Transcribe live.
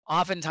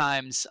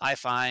oftentimes I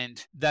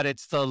find that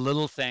it's the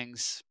little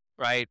things,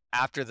 right,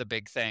 after the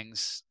big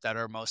things that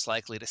are most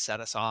likely to set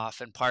us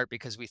off, in part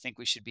because we think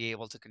we should be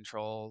able to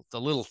control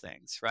the little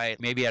things, right?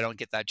 Maybe I don't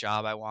get that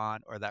job I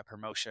want or that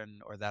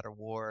promotion or that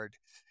award,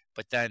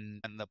 but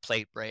then when the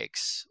plate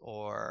breaks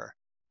or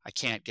I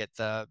can't get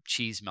the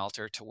cheese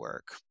melter to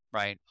work,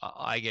 right?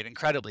 I get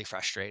incredibly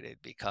frustrated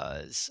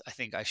because I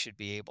think I should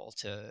be able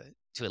to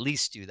at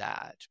least do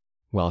that.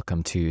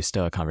 Welcome to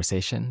Stoic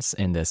Conversations.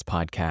 In this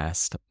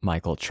podcast,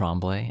 Michael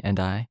Tremblay and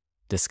I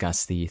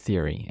discuss the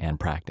theory and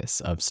practice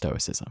of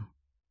Stoicism.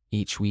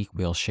 Each week,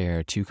 we'll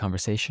share 2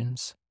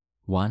 conversations,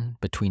 one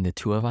between the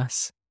 2 of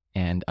us,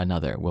 and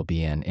another will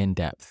be an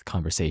in-depth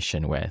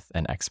conversation with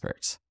an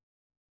expert.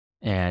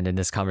 And in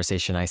this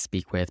conversation, I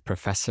speak with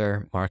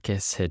Professor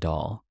Marcus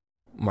Hedahl.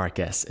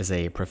 Marcus is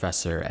a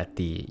professor at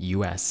the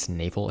U.S.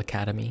 Naval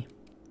Academy.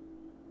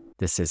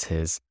 This is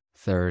his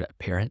 3rd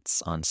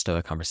appearance on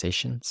Stoic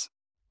Conversations.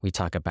 We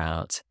talk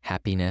about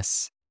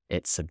happiness,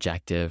 its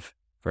subjective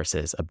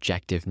versus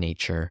objective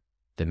nature,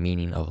 the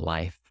meaning of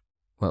life,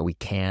 what we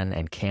can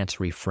and can't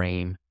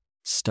reframe,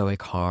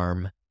 Stoic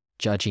harm,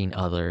 judging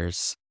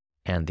others,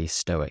 and the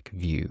Stoic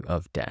view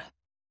of death.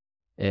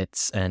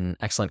 It's an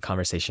excellent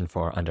conversation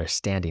for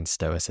understanding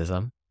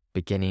Stoicism,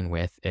 beginning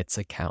with its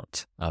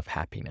account of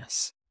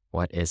happiness.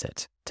 What is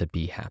it to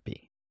be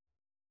happy?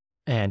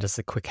 And just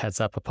a quick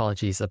heads up,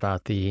 apologies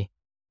about the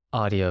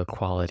audio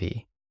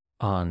quality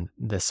on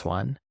this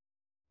one.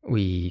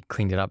 We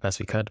cleaned it up as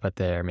we could, but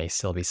there may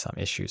still be some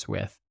issues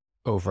with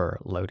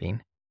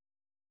overloading.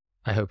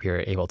 I hope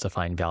you're able to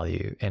find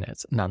value in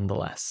it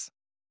nonetheless.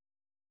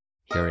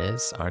 Here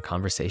is our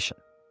conversation.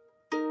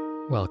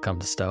 Welcome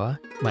to Stoa.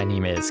 My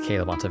name is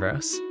Caleb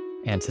Monteveros,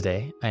 and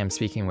today I am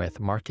speaking with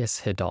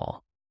Marcus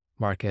Hedahl.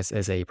 Marcus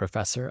is a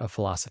professor of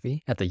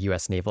philosophy at the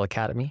U.S. Naval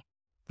Academy.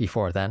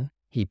 Before then,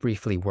 he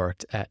briefly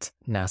worked at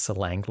NASA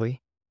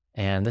Langley,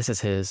 and this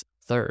is his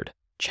 3rd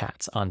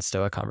chat on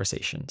Stoa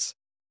Conversations.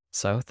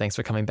 So thanks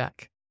for coming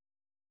back.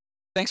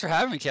 Thanks for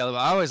having me, Caleb.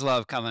 I always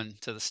love coming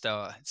to the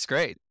Stoa. It's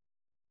great.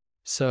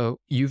 So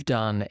you've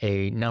done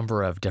a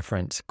number of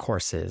different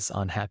courses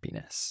on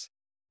happiness.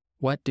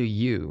 What do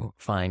you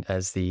find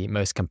as the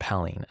most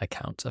compelling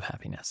account of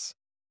happiness?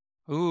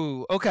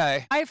 Ooh,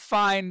 okay. I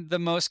find the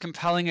most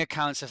compelling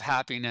accounts of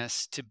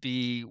happiness to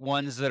be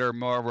ones that are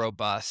more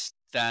robust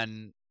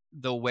than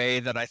the way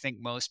that I think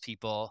most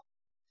people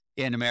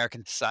in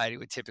American society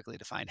would typically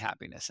define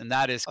happiness, and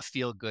that is a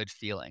feel-good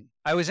feeling.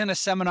 I was in a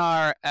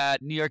seminar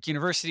at New York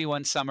University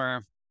one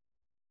summer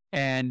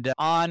and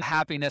on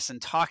happiness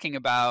and talking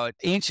about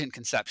ancient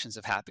conceptions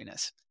of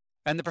happiness.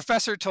 And the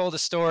professor told a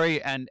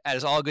story, and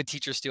as all good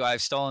teachers do,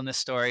 I've stolen this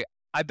story.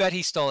 I bet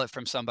he stole it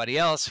from somebody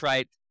else,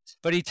 right?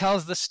 But he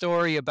tells the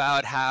story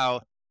about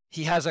how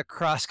he has a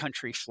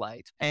cross-country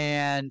flight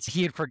and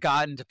he had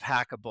forgotten to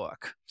pack a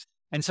book.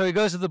 And so he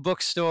goes to the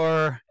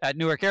bookstore at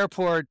Newark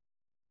Airport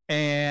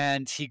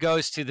and he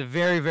goes to the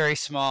very, very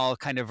small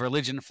kind of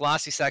religion and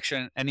philosophy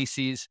section and he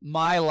sees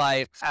My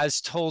Life as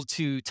Told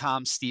to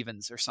Tom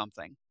Stevens or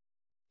something.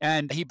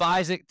 And he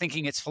buys it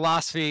thinking it's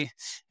philosophy,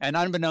 and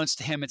unbeknownst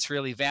to him, it's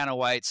really Vanna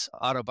White's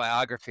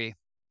autobiography.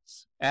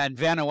 And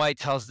Vanna White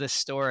tells this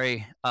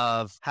story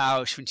of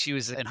how when she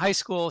was in high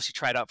school, she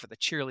tried out for the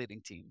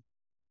cheerleading team.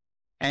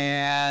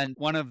 And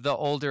one of the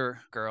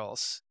older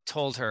girls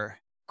told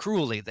her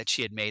cruelly that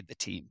she had made the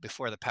team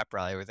before the pep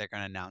rally where they're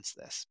going to announce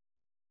this.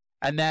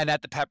 And then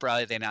at the pep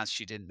rally, they announced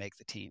she didn't make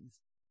the team.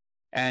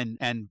 And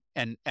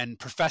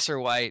Professor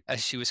White,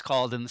 as she was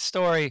called in the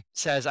story,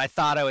 says, I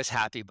thought I was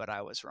happy, but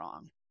I was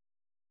wrong.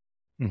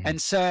 Mm-hmm.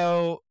 And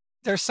so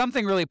there's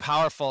something really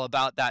powerful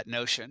about that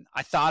notion.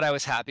 I thought I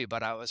was happy,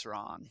 but I was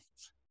wrong,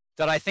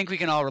 that I think we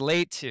can all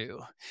relate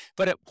to.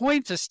 But it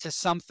points us to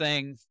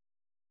something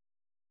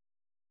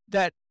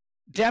that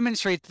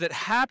demonstrates that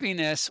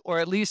happiness, or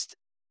at least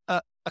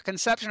a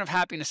conception of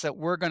happiness that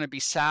we're going to be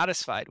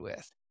satisfied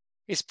with,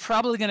 is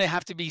probably going to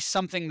have to be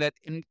something that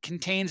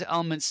contains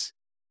elements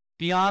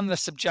beyond the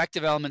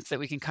subjective elements that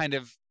we can kind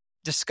of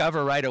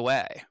discover right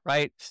away,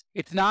 right?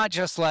 It's not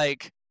just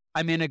like,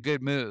 I'm in a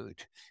good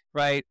mood,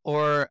 right?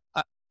 Or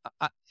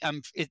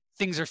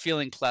things are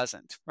feeling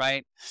pleasant,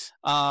 right?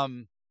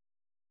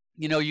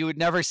 You would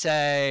never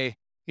say,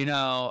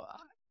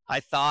 I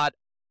thought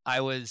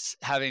I was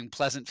having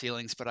pleasant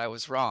feelings, but I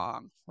was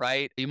wrong,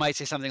 right? You might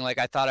say something like,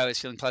 I thought I was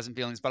feeling pleasant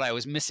feelings, but I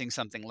was missing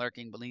something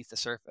lurking beneath the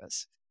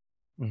surface.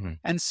 Mm-hmm.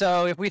 And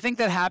so if we think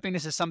that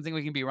happiness is something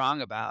we can be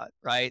wrong about,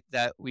 right,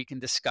 that we can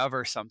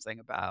discover something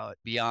about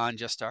beyond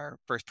just our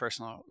first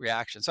personal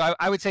reaction. So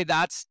I would say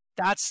that's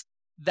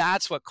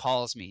what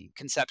calls me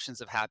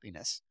conceptions of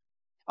happiness.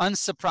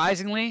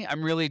 Unsurprisingly,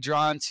 I'm really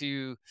drawn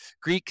to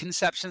Greek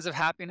conceptions of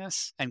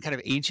happiness and kind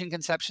of ancient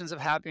conceptions of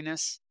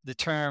happiness. The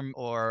term,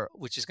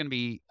 which is going to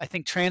be, I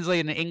think,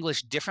 translated in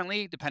English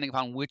differently depending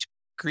upon which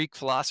Greek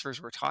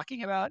philosophers we're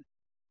talking about,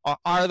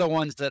 are the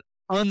ones that,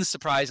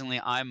 unsurprisingly,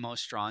 I'm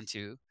most drawn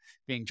to,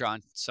 being drawn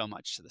so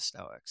much to the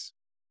Stoics.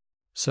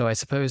 So I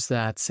suppose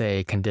that's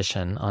a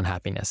condition on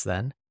happiness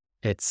then.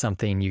 It's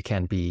something you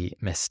can be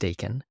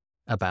mistaken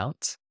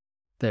about.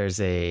 there's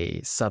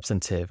a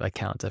substantive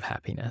account of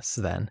happiness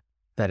then,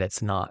 that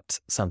it's not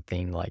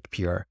something like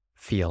pure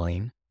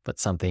feeling, but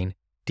something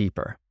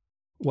deeper.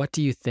 What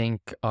do you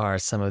think are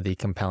some of the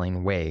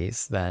compelling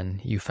ways then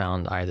you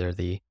found either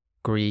the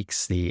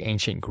Greeks, the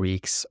ancient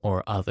Greeks,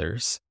 or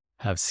others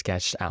have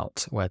sketched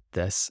out what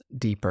this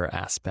deeper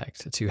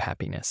aspect to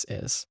happiness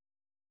is?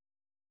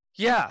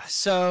 Yeah.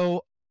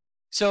 So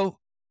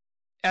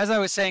as I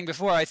was saying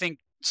before, I think,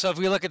 so if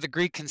we look at the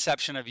Greek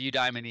conception of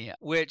eudaimonia,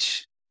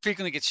 which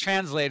frequently gets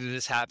translated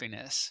as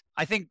happiness,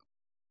 I think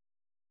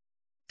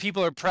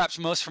people are perhaps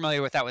most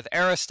familiar with that with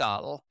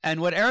Aristotle.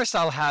 And what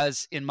Aristotle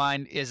has in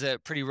mind is a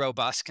pretty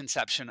robust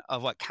conception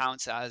of what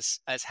counts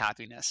as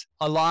happiness.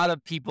 A lot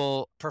of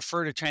people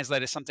prefer to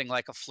translate it as something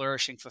like a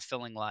flourishing,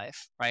 fulfilling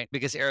life, right?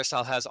 Because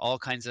Aristotle has all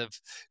kinds of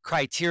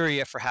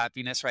criteria for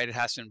happiness, right? It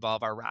has to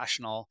involve our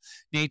rational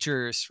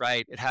natures,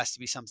 right? It has to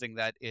be something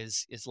that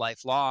is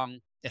lifelong.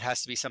 It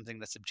has to be something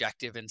that's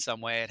objective in some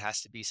way. It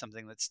has to be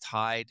something that's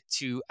tied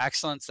to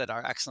excellence, that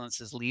our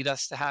excellences lead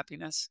us to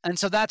happiness. And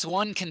so that's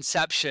one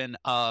conception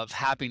of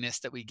happiness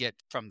that we get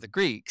from the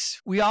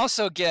Greeks. We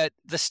also get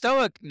the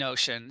Stoic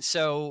notion.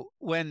 So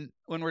when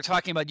we're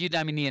talking about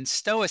eudaimonia and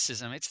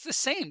Stoicism, it's the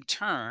same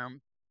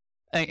term,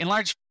 in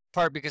large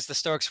part because the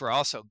Stoics were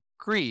also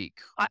Greek.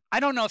 I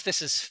don't know if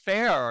this is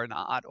fair or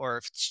not, or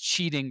if it's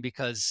cheating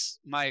because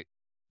my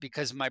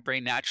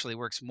brain naturally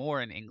works more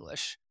in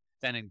English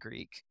than in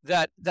Greek,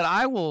 that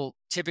I will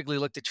typically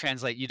look to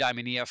translate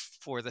eudaimonia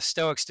for the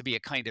Stoics to be a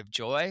kind of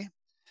joy,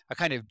 a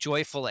kind of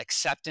joyful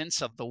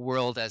acceptance of the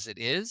world as it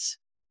is.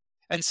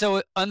 And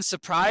so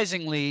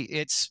unsurprisingly,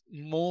 it's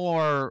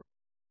more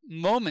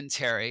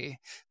momentary,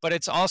 but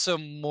it's also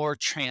more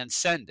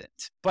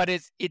transcendent. But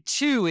it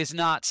too is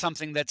not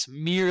something that's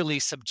merely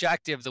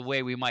subjective the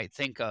way we might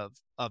think of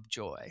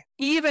joy.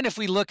 Even if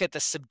we look at the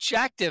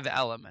subjective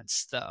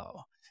elements,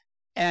 though,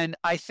 and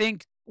I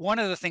think one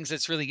of the things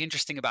that's really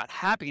interesting about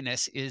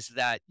happiness is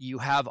that you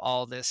have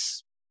all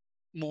this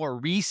more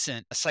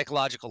recent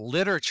psychological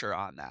literature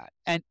on that.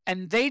 And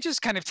they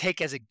just kind of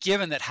take as a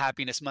given that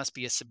happiness must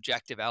be a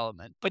subjective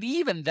element. But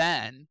even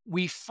then,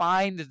 we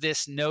find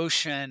this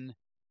notion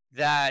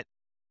that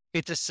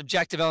it's a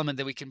subjective element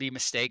that we can be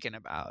mistaken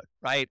about,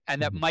 right?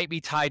 And that might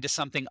be tied to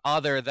something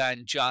other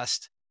than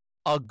just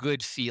a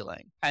good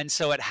feeling. And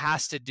so it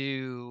has to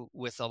do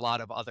with a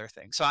lot of other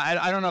things. So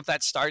I don't know if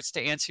that starts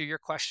to answer your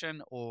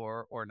question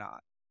or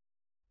not.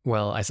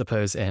 Well, I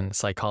suppose in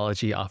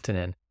psychology, often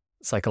in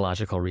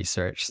psychological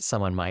research,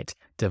 someone might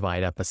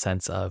divide up a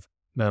sense of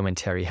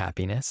momentary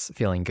happiness,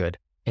 feeling good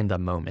in the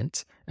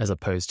moment, as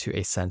opposed to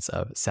a sense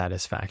of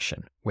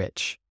satisfaction,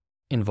 which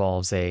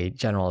involves a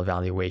general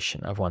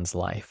evaluation of one's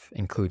life,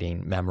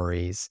 including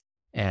memories,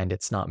 and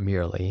it's not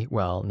merely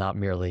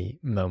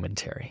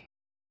momentary.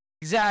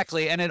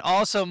 Exactly. And it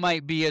also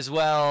might be as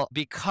well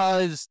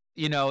because,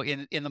 in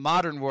the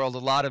modern world, a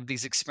lot of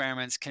these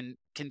experiments can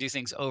do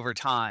things over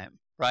time,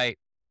 right?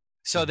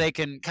 So they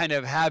can kind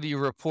of have you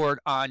report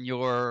on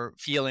your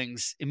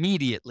feelings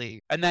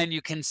immediately. And then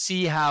you can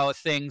see how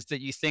things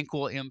that you think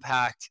will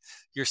impact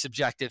your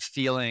subjective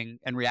feeling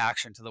and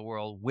reaction to the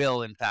world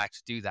will in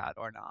fact do that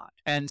or not.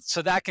 And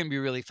so that can be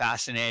really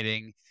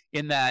fascinating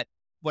in that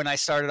when I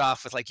started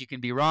off with you can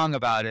be wrong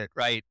about it,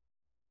 right?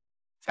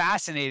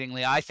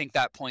 Fascinatingly, I think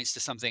that points to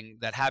something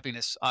that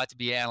happiness ought to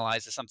be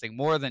analyzed as something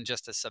more than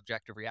just a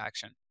subjective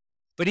reaction.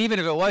 But even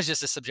if it was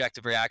just a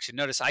subjective reaction,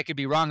 notice I could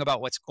be wrong about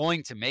what's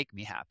going to make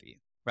me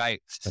happy,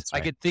 right? That's I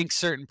right. could think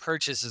certain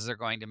purchases are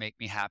going to make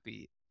me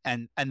happy,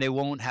 and they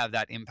won't have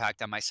that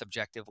impact on my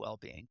subjective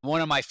well-being. One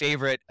of my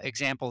favorite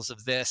examples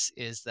of this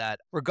is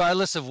that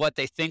regardless of what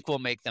they think will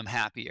make them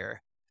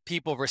happier,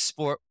 people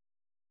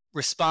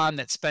respond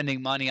that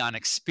spending money on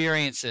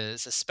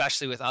experiences,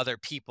 especially with other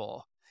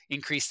people,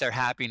 increase their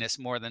happiness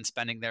more than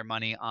spending their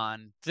money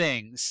on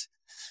things,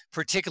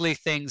 particularly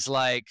things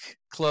like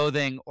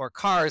clothing or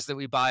cars that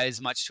we buy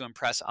as much to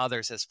impress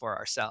others as for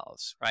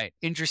ourselves, right?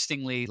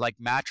 Interestingly,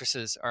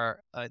 mattresses are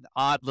an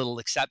odd little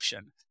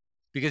exception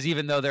because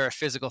even though they're a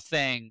physical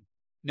thing,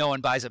 no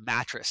one buys a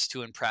mattress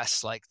to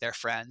impress their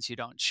friends. You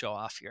don't show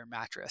off your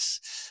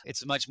mattress.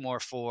 It's much more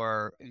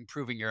for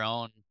improving your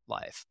own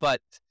life. But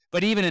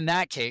even in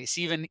that case,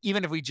 even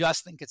if we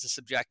just think it's a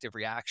subjective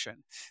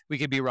reaction, we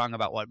could be wrong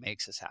about what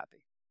makes us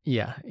happy.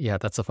 Yeah,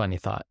 that's a funny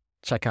thought.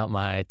 Check out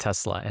my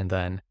Tesla and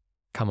then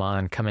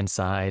come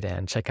inside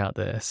and check out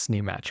this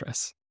new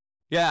mattress.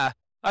 Yeah.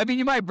 I mean,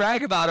 you might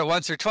brag about it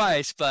once or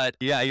twice, but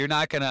yeah,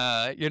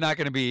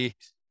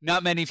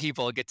 not many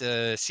people get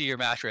to see your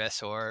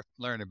mattress or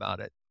learn about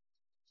it.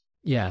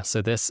 Yeah,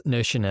 so this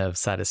notion of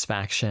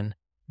satisfaction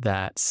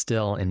that's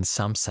still in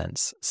some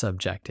sense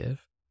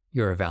subjective.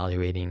 You're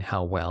evaluating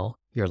how well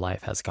your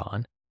life has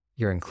gone.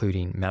 You're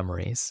including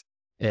memories.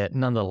 It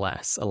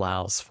nonetheless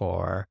allows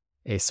for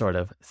a sort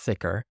of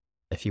thicker,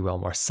 if you will,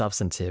 more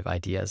substantive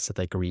ideas that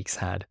the Greeks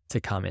had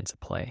to come into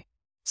play.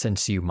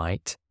 Since you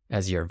might,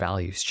 as your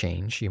values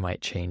change, you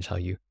might change how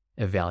you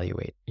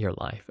evaluate your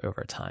life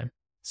over time.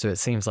 So it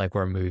seems like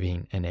we're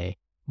moving in a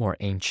more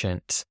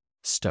ancient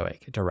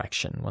Stoic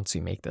direction once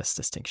we make this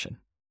distinction.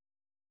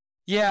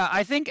 Yeah,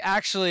 I think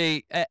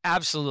actually,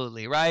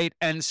 absolutely, right?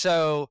 And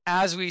so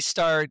as we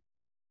start,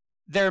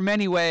 there are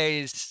many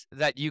ways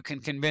that you can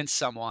convince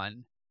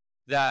someone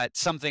that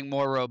something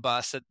more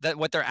robust, that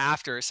what they're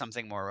after is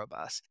something more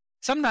robust.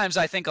 Sometimes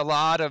I think a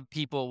lot of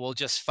people will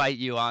just fight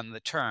you on the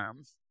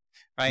term,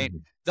 right?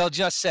 Mhm. They'll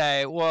just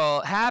say,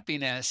 well,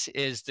 happiness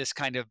is this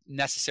kind of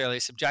necessarily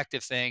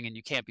subjective thing and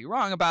you can't be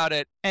wrong about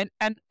it. And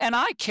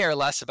I care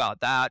less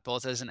about that,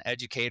 both as an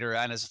educator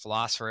and as a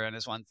philosopher and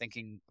as one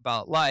thinking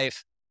about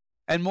life,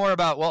 and more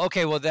about, well,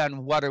 okay, well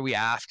then what are we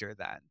after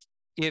then?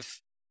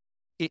 If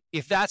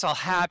if that's all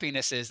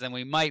happiness is, then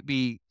we might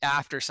be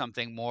after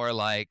something more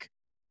like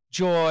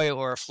joy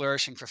or a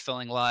flourishing,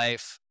 fulfilling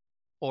life,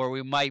 or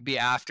we might be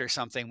after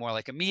something more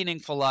like a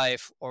meaningful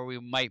life, or we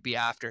might be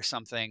after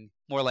something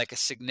more like a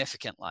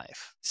significant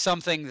life,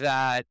 something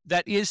that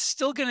is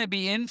still going to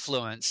be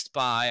influenced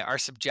by our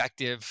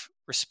subjective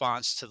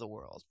response to the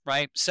world,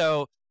 right?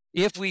 So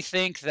if we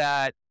think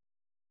that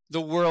the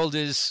world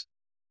is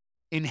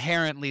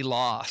inherently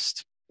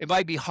lost, it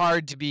might be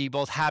hard to be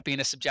both happy in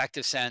a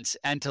subjective sense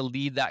and to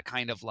lead that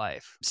kind of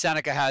life.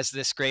 Seneca has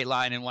this great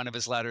line in one of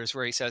his letters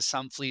where he says,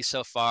 some flee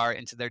so far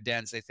into their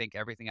dens they think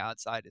everything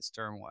outside is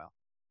turmoil.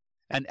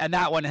 And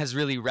that one has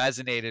really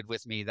resonated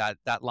with me,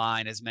 that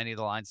line, as many of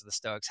the lines of the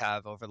Stoics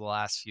have over the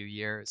last few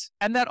years.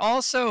 And that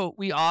also,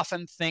 we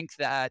often think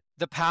that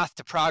the path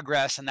to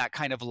progress and that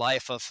kind of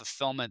life of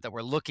fulfillment that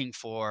we're looking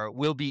for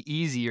will be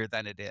easier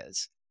than it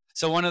is.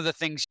 So one of the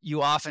things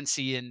you often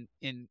see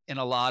in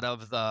a lot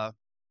of the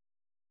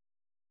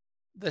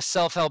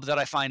self-help that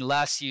I find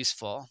less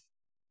useful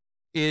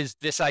is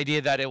this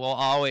idea that it will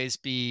always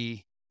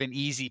be an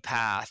easy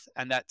path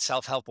and that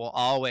self-help will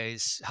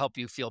always help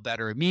you feel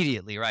better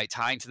immediately, right?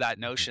 Tying to that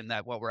Mhm. notion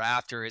that what we're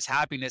after is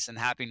happiness, and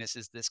happiness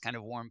is this kind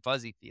of warm,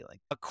 fuzzy feeling.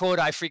 A quote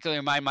I frequently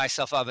remind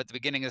myself of at the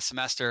beginning of the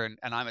semester, and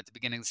I'm at the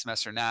beginning of the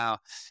semester now,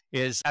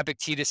 is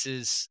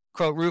Epictetus's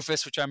quote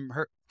Rufus, which I'm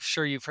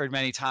sure you've heard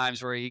many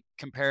times, where he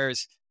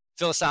compares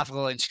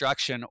philosophical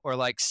instruction or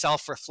like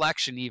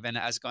self-reflection even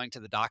as going to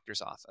the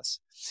doctor's office,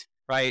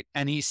 right?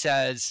 And he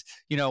says,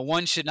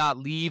 one should not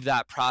leave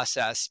that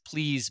process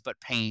pleased but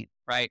pain,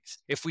 right?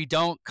 If we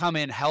don't come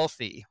in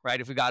healthy, right?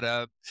 If we got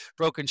a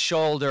broken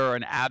shoulder or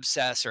an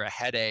abscess or a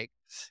headache,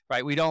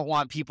 right? We don't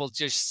want people to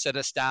just sit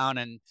us down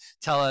and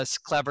tell us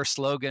clever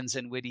slogans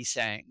and witty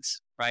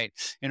sayings, right?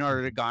 In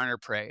order to Mhm. garner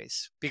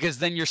praise, because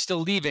then you're still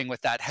leaving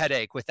with that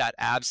headache, with that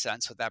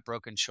abscess, with that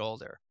broken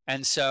shoulder.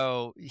 And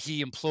so he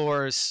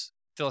implores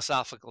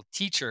philosophical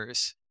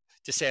teachers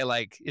to say,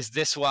 like, is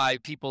this why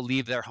people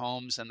leave their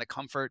homes and the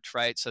comfort,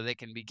 right? So they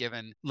can be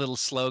given little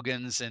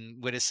slogans and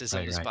Right,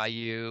 witticisms right. by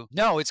you.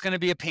 No, it's going to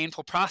be a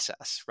painful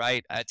process,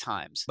 right? At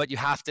times, but you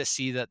have to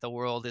see that the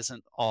world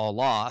isn't all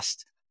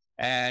lost.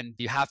 And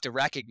you have to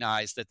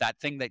recognize that that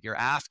thing that you're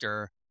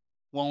after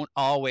won't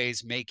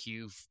always make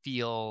you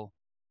feel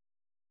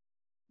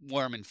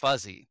warm and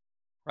fuzzy,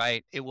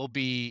 right? It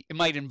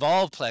might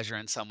involve pleasure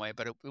in some way,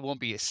 but it won't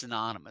be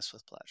synonymous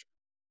with pleasure.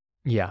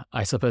 Yeah,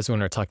 I suppose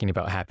when we're talking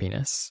about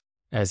happiness,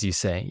 as you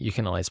say, you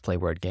can always play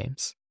word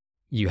games.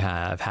 You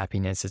have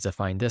happiness is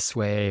defined this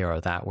way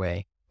or that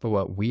way, but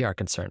what we are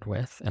concerned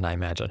with, and I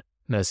imagine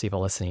most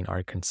people listening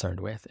are concerned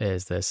with,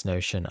 is this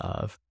notion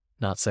of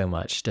not so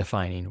much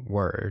defining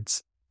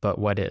words, but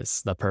what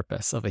is the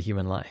purpose of a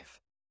human life?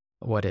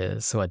 What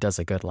does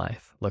a good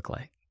life look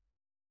like?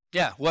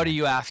 Yeah. What are Yeah.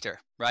 you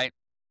after? Right.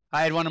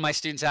 I had one of my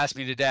students ask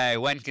me today,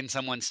 when can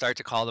someone start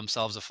to call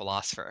themselves a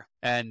philosopher?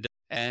 I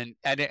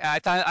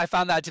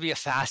found that to be a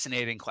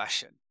fascinating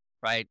question.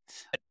 Right.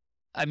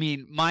 I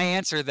mean, my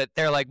answer that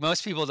they're like,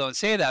 most people don't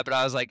say that, but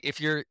I was like, if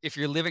you're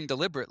living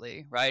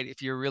deliberately, right?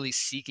 If you're really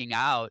seeking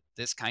out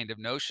this kind of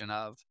notion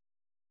of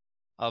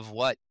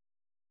what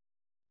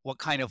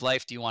kind of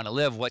life do you want to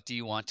live? What do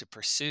you want to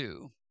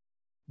pursue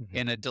Mhm.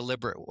 in a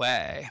deliberate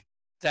way?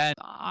 Then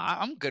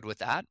I'm good with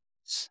that.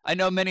 I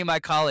know many of my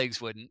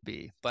colleagues wouldn't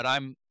be, but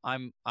I'm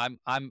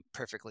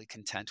perfectly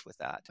content with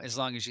that. As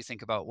long as you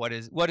think about what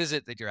is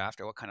it that you're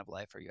after? What kind of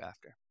life are you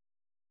after?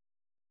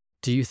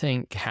 Do you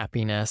think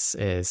happiness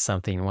is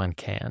something one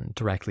can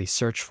directly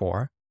search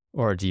for,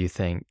 or do you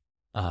think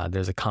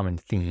there's a common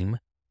theme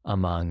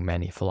among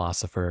many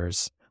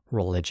philosophers,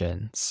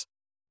 religions,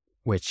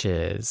 which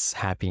is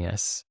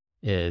happiness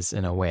is,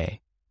 in a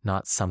way,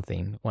 not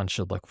something one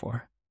should look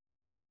for?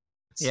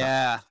 It's not.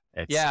 Yeah.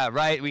 It's Yeah,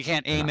 right. We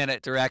can't aim not. at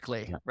it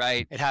directly, Not.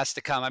 right? It has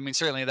to come. I mean,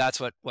 certainly that's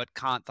what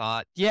Kant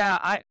thought. Yeah,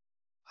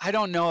 I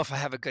don't know if I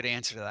have a good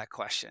answer to that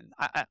question.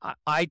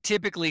 I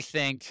typically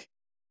think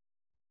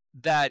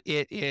that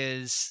it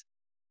is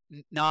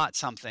not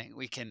something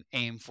we can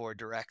aim for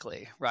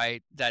directly,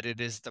 right? That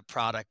it is the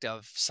product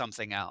of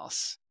something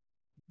else.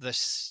 The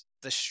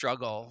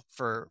struggle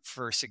for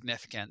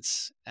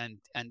significance and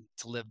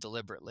to live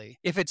deliberately.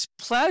 If it's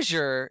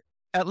pleasure,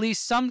 at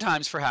least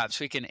sometimes perhaps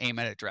we can aim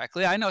at it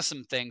directly. I know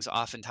some things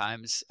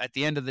oftentimes at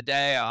the end of the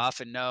day, I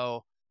often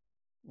know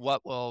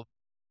what will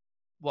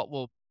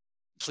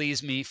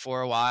please me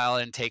for a while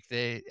and take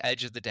the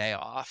edge of the day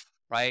off,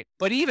 right?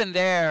 But even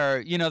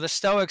there, the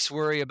Stoics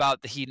worry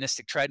about the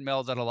hedonistic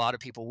treadmill that a lot of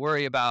people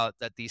worry about,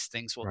 that these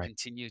things will Right.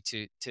 continue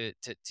to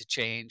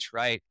change,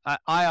 right?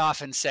 I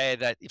often say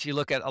that if you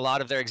look at a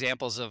lot of their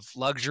examples of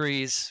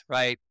luxuries,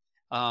 right?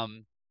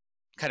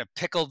 Kind of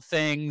pickled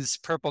things,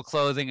 purple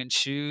clothing and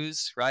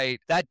shoes, right?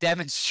 That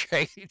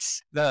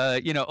demonstrates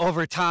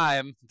over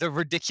time, the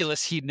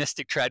ridiculous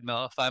hedonistic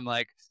treadmill. If I'm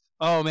like,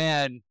 oh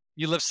man,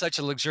 you live such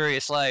a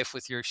luxurious life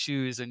with your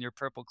shoes and your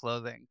purple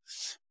clothing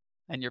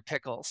and your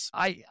pickles.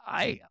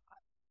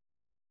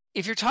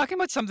 If you're talking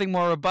about something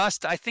more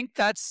robust, I think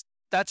that's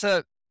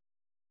a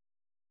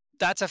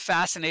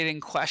fascinating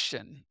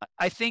question.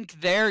 I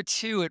think there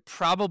too, it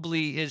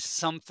probably is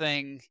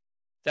something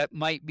that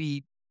might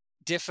be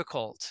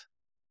difficult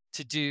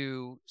to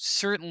do,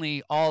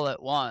 certainly all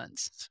at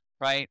once,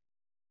 right?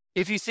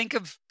 If you think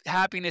of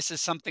happiness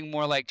as something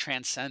more like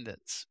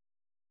transcendence,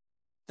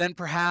 then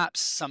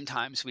perhaps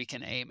sometimes we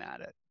can aim at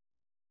it.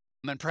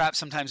 And perhaps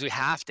sometimes we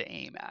have to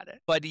aim at it.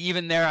 But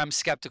even there, I'm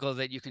skeptical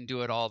that you can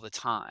do it all the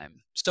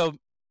time. So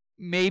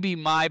maybe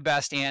my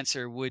best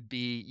answer would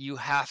be you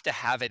have to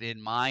have it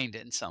in mind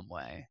in some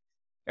way.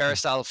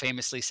 Aristotle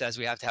famously says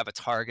we have to have a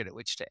target at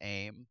which to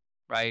aim,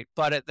 right?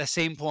 But at the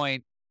same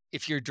point,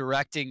 if you're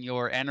directing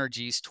your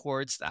energies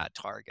towards that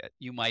target,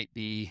 you might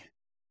be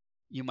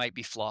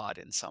flawed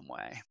in some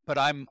way. But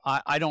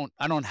I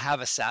don't have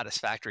a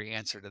satisfactory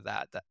answer to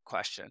that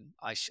question.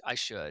 I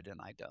should,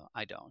 and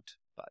I don't.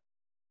 But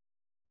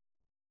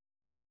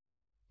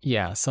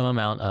yeah, some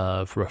amount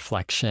of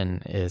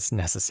reflection is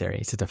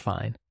necessary to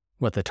define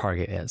what the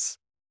target is.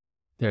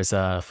 There's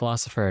a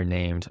philosopher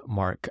named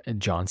Mark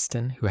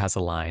Johnston who has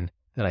a line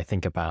that I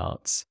think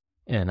about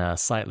in a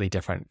slightly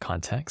different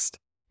context.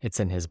 It's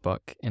in his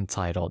book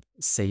entitled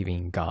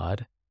Saving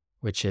God,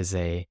 which is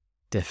a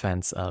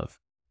defense of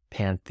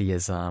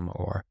pantheism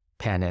or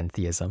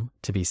panentheism,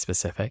 to be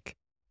specific.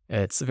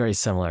 It's very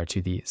similar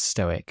to the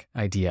Stoic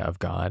idea of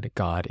God.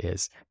 God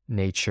is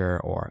nature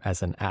or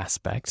as an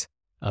aspect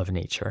of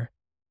nature.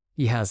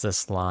 He has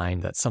this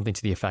line that's something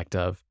to the effect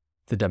of,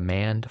 the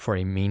demand for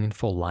a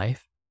meaningful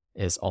life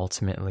is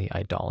ultimately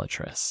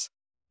idolatrous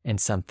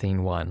and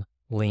something one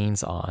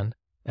leans on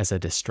as a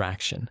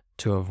distraction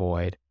to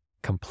avoid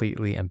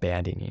completely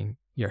abandoning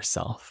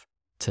yourself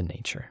to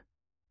nature.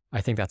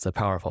 I think that's a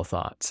powerful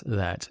thought,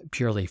 that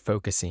purely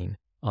focusing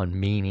on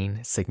meaning,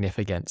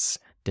 significance,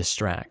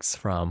 distracts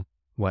from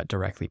what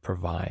directly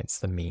provides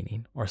the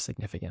meaning or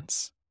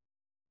significance.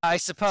 I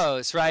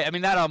suppose, right? I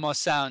mean, that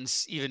almost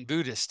sounds even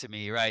Buddhist to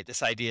me, right?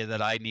 This idea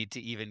that I need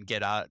to even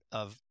get out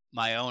of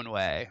my own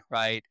way,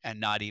 right? And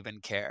not even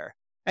care.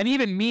 And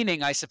even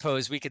meaning, I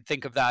suppose we could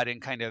think of that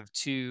in kind of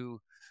two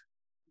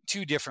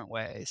different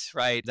ways,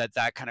 right?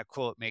 That kind of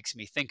quote makes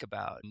me think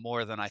about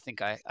more than I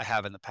think I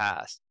have in the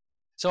past.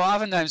 So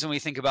oftentimes when we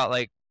think about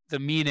like the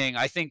meaning,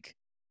 I think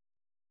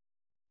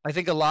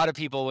a lot of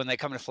people, when they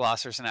come to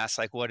philosophers and ask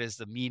like, what is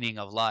the meaning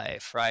of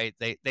life, right?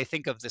 They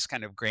think of this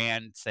kind of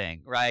grand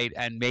thing, right?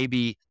 And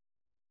maybe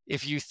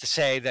if you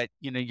say that,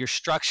 you're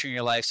structuring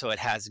your life so it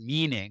has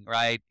meaning,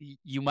 right?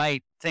 You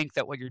might think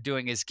that what you're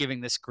doing is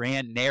giving this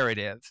grand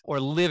narrative or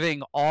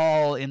living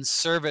all in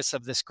service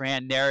of this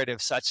grand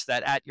narrative, such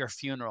that at your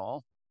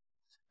funeral,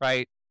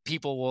 right,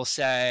 people will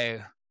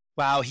say,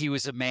 wow, he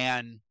was a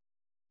man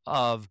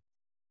of,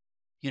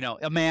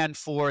 a man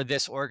for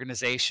this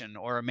organization,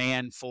 or a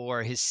man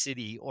for his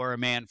city, or a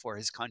man for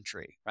his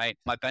country, right?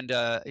 I've been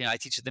to, I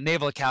teach at the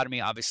Naval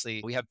Academy.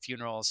 Obviously, we have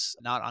funerals,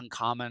 not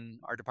uncommon.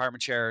 Our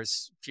department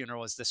chair's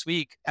funeral was this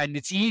week. And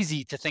it's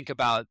easy to think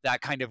about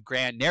that kind of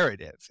grand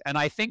narrative. And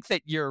I think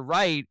that you're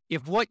right.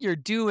 If what you're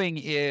doing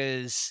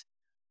is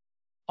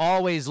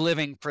always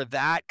living for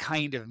that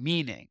kind of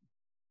meaning,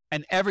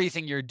 and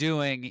everything you're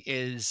doing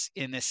is,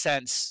 in a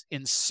sense,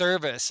 in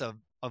service of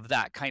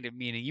that kind of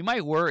meaning, you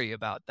might worry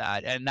about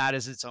that. And that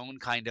is its own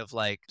kind of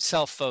like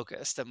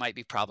self-focus that might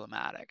be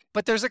problematic.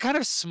 But there's a kind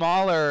of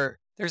smaller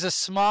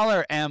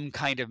M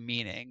kind of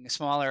meaning,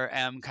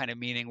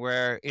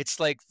 where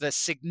it's like the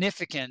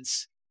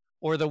significance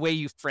or the way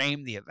you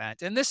frame the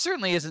event. And this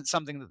certainly isn't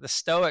something that the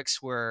Stoics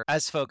were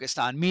as focused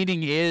on.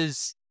 Meaning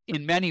is,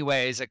 in many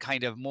ways, a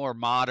kind of more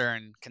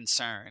modern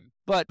concern.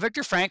 But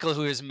Viktor Frankl,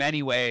 who in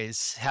many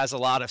ways has a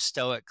lot of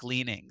Stoic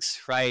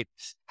leanings, right,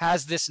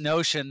 has this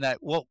notion that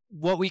what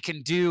we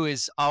can do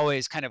is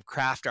always kind of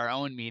craft our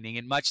own meaning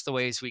in much the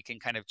ways we can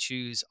kind of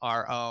choose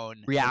our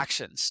own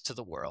reactions to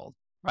the world,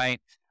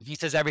 right? He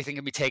says everything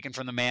can be taken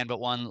from the man,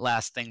 but one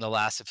last thing, the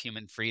last of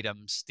human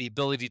freedoms, the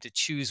ability to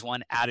choose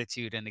one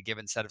attitude in a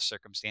given set of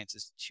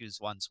circumstances, to choose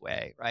one's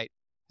way, right?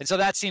 And so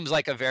that seems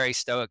like a very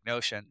Stoic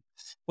notion.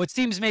 What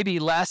seems maybe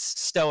less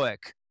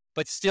Stoic,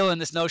 but still in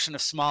this notion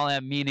of small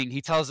m meaning,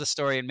 he tells the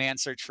story in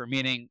Man's Search for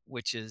Meaning,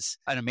 which is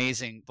an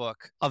amazing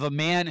book, of a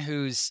man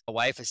whose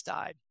wife has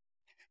died.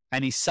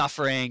 And he's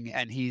suffering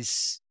and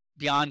he's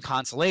beyond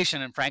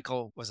consolation. And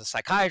Frankl was a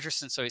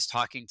psychiatrist, and so he's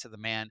talking to the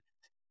man.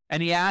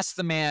 And he asks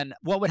the man,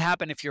 what would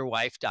happen if your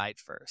wife died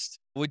first?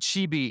 Would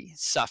she be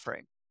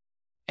suffering?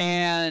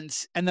 And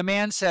the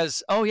man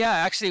says, oh yeah,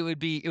 actually it would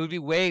be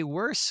way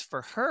worse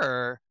for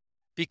her,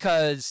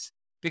 because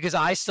because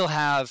I still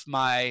have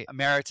my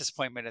emeritus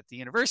appointment at the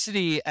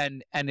university,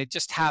 and it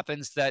just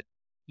happens that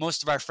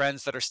most of our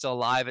friends that are still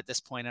alive at this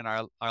point in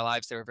our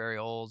lives, they were very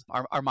old,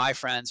 are my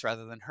friends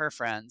rather than her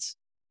friends.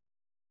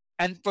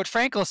 And what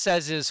Frankl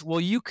says is,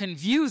 well, you can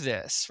view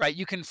this, right?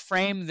 You can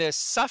frame this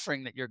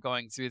suffering that you're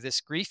going through,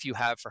 this grief you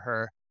have for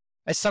her,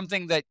 as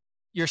something that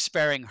you're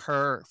sparing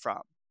her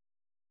from.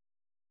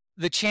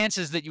 The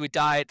chances that you would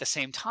die at the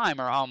same time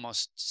are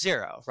almost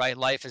zero, right?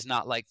 Life is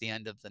not like the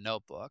end of the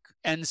Notebook.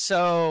 And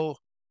so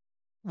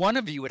one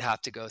of you would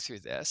have to go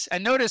through this.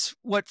 And notice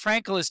what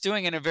Frankl is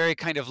doing in a very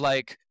kind of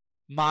like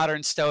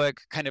modern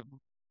Stoic kind of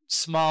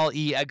small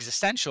e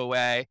existential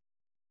way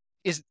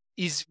is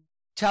he's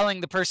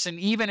telling the person,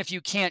 even if you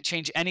can't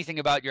change anything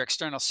about your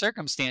external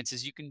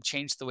circumstances, you can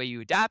change the way you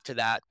adapt to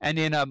that. And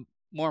in a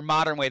more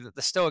modern way that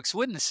the Stoics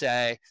wouldn't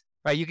say,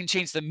 right, you can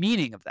change the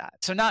meaning of that.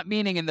 So not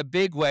meaning in the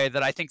big way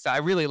that I think that I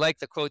really like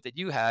the quote that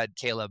you had,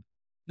 Caleb,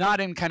 not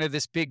in kind of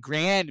this big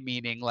grand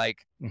meaning,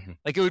 like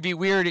it would be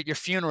weird at your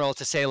funeral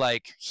to say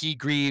like he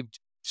grieved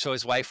so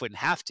his wife wouldn't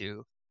have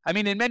to. I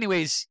mean, in many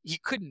ways, he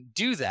couldn't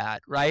do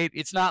that, right?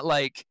 It's not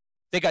like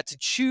they got to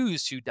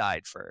choose who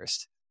died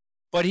first,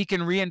 but he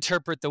can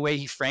reinterpret the way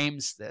he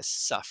frames this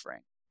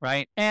suffering,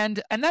 right?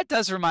 And that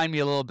does remind me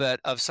a little bit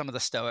of some of the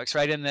Stoics,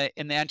 right? In the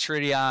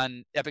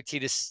Enchiridion,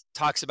 Epictetus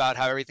talks about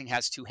how everything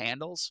has two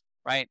handles,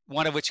 right?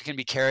 One of which can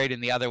be carried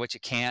and the other which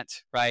it can't,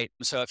 right?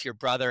 So if your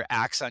brother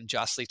acts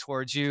unjustly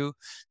towards you,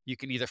 you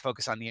can either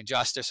focus on the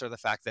injustice or the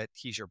fact that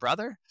he's your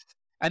brother.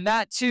 And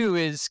that too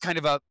is kind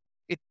of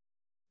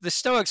the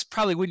Stoics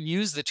probably wouldn't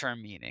use the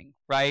term meaning,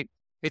 right?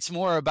 It's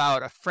more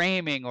about a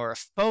framing or a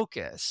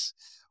focus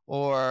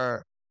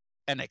or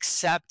an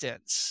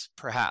acceptance,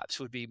 perhaps,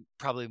 would be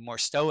probably more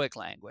Stoic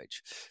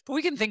language. But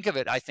we can think of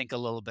it, I think, a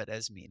little bit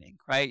as meaning,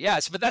 right?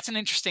 Yes, but that's an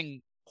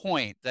interesting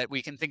point, that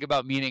we can think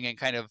about meaning in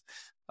kind of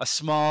a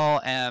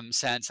small m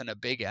sense and a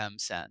big M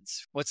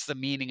sense. What's the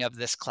meaning of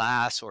this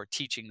class or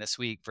teaching this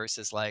week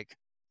versus like,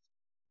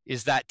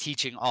 is that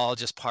teaching all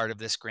just part of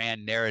this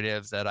grand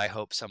narrative that I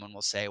hope someone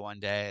will say one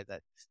day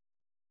that,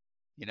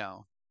 you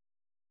know,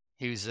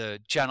 he was a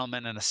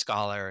gentleman and a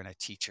scholar and a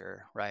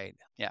teacher, right?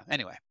 Yeah,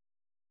 anyway.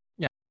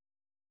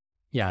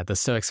 Yeah, the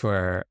Stoics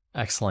were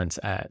excellent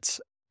at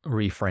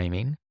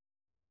reframing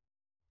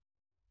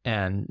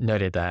and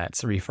noted that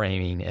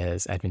reframing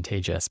is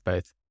advantageous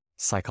both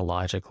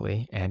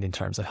psychologically and in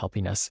terms of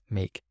helping us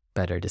make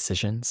better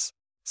decisions.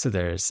 So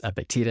there's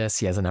Epictetus,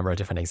 he has a number of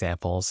different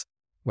examples,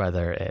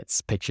 whether it's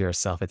picture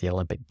yourself at the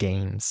Olympic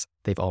Games,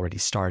 they've already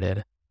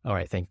started, or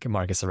I think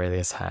Marcus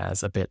Aurelius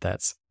has a bit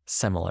that's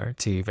similar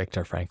to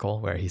Viktor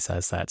Frankl, where he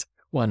says that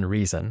one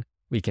reason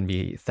we can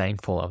be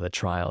thankful of the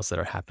trials that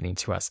are happening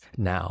to us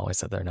now is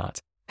that they're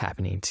not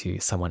happening to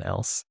someone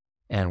else.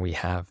 And we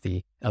have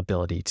the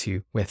ability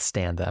to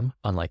withstand them,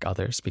 unlike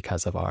others,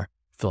 because of our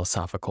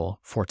philosophical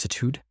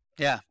fortitude.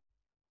 Yeah.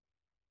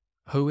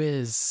 Who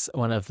is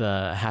one of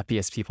the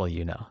happiest people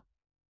you know?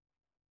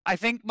 I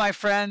think my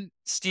friend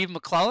Steve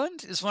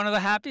McClelland is one of the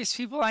happiest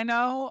people I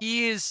know.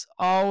 He is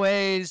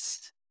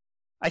always,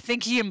 I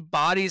think he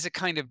embodies a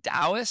kind of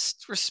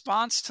Taoist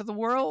response to the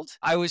world.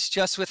 I was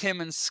just with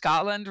him in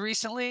Scotland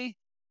recently,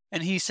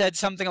 and he said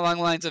something along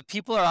the lines of,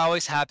 people are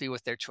always happy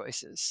with their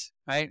choices,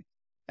 right?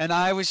 And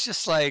I was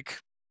just like,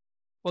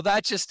 well,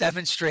 that just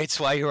demonstrates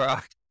why you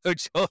are so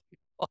joyful,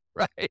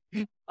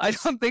 right? I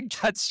don't think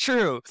that's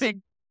true. I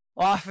think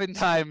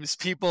oftentimes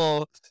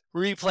people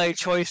replay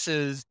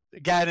choices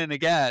again and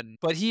again,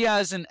 but he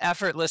has an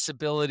effortless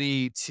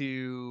ability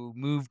to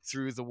move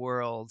through the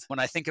world. When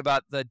I think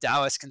about the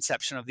Taoist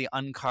conception of the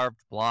uncarved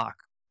block,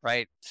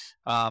 right?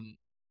 I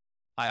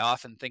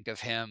often think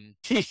of him.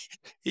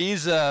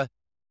 He's a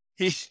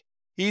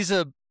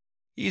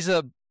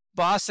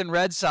Boston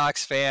Red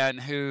Sox fan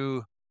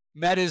who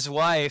met his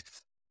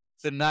wife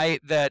the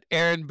night that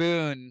Aaron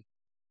Boone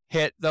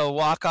hit the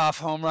walk-off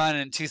home run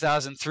in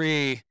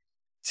 2003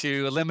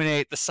 to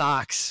eliminate the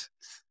Sox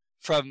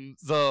from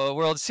the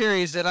World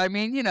Series. And I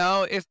mean, you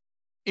know, if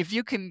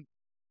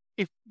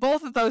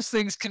both of those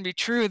things can be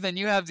true, then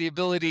you have the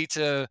ability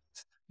to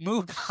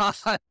move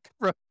on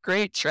from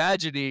great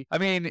tragedy. I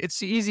mean,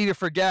 it's easy to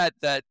forget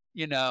that,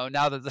 you know,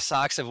 now that the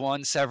Sox have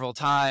won several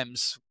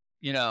times,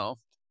 you know,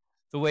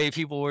 the way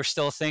people were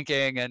still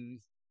thinking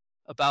and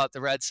about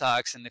the Red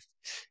Sox. And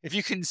if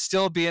you can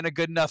still be in a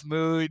good enough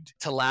mood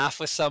to laugh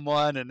with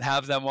someone and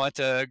have them want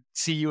to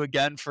see you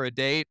again for a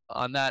date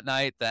on that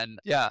night, then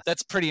yeah,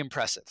 that's pretty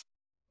impressive.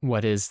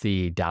 What is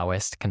the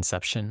Taoist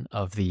conception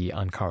of the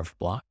uncarved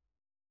block?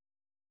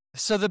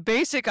 So the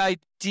basic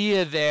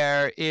idea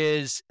there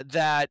is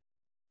that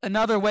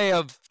another way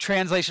of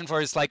translation for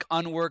it is like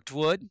unworked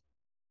wood,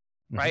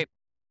 right?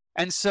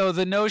 And so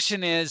the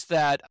notion is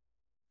that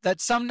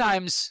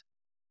sometimes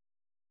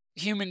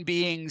human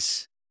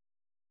beings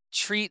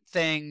treat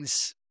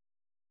things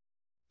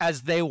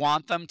as they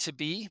want them to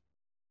be.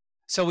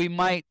 So we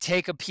might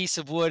take a piece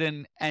of wood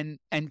and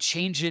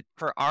change it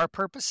for our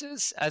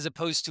purposes as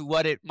opposed to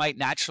what it might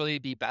naturally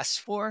be best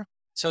for.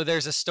 So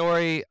there's a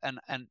story, and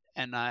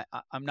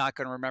I'm not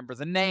going to remember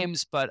the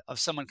names, but of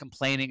someone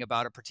complaining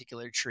about a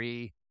particular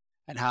tree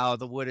and how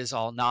the wood is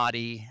all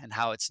knotty and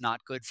how it's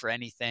not good for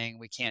anything.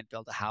 We can't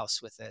build a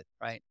house with it,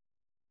 right?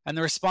 And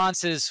the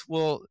response is,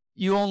 well,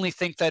 you only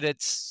think that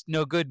it's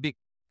no good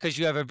because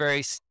you have a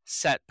very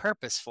set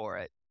purpose for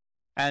it.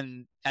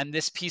 And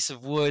this piece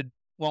of wood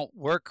won't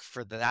work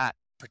for that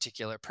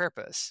particular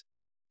purpose.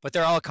 But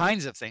there are all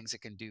kinds of things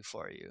it can do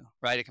for you,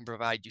 right? It can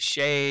provide you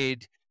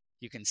shade.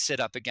 You can sit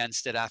up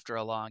against it after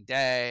a long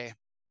day.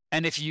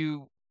 And if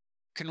you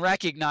can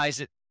recognize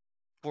it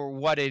for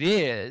what it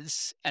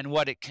is and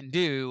what it can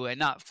do and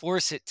not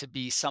force it to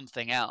be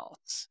something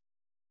else,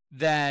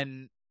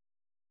 then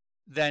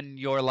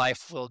your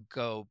life will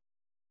go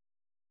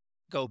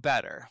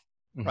better,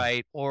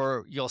 right?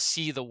 Or you'll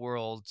see the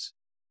world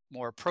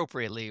more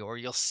appropriately, or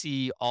you'll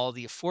see all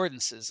the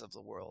affordances of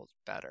the world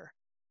better,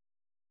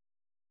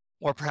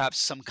 or perhaps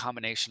some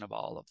combination of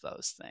all of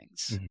those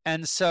things.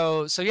 And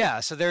so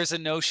there's a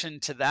notion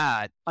to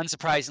that,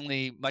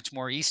 unsurprisingly much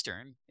more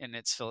Eastern in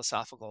its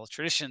philosophical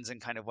traditions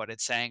and kind of what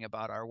it's saying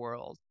about our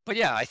world. But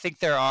yeah, I think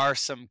there are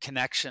some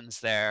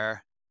connections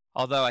there,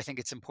 although I think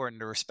it's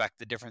important to respect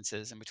the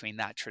differences in between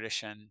that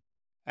tradition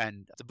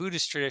and the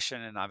Buddhist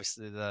tradition, and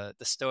obviously the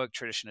Stoic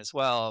tradition as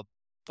well.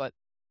 But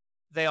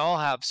they all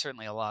have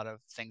certainly a lot of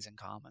things in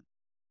common.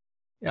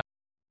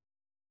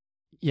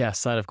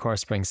 Yes, that of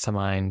course brings to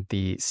mind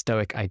the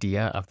Stoic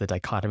idea of the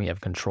dichotomy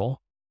of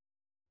control.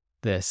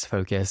 This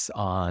focus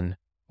on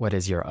what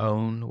is your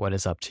own, what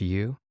is up to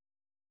you.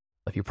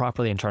 If you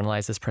properly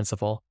internalize this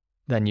principle,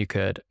 then you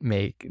could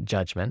make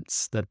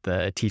judgments that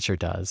the teacher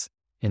does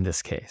in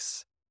this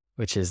case,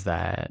 which is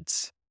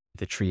that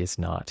the tree is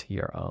not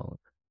your own.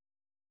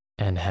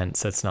 And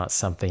hence, it's not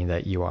something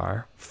that you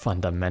are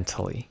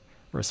fundamentally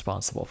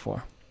responsible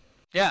for.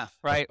 Yeah,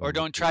 right. Or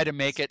don't try to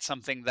make it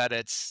something that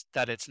it's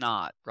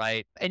not,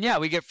 right? And yeah,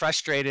 we get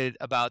frustrated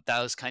about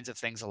those kinds of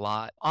things a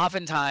lot.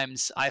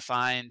 Oftentimes, I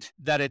find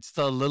that it's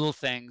the little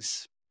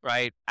things,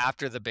 right,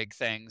 after the big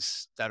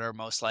things that are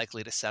most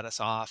likely to set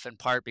us off, in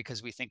part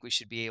because we think we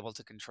should be able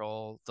to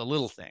control the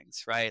little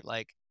things, right?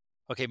 Like,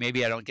 okay,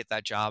 maybe I don't get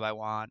that job I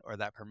want, or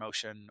that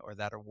promotion, or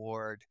that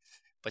award,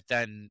 but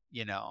then,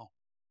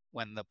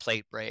 when the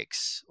plate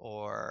breaks,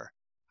 or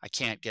I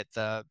can't get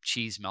the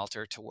cheese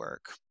melter to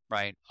work,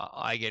 right?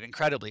 I get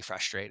incredibly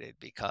frustrated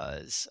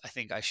because I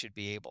think I should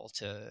be able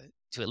to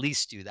at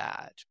least do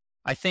that.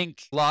 I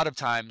think a lot of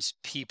times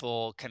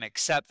people can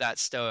accept that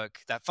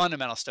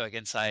fundamental Stoic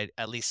insight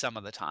at least some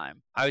of the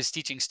time. I was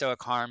teaching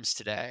Stoic harms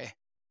today,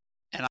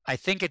 and I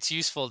think it's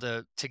useful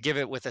to give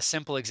it with a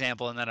simple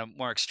example and then a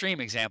more extreme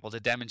example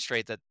to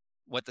demonstrate that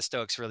what the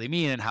Stoics really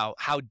mean and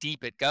how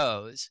deep it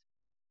goes.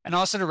 And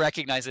also to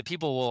recognize that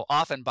people will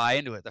often buy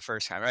into it the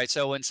first time, right?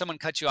 So when someone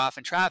cuts you off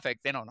in traffic,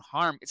 they don't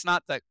harm. It's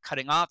not the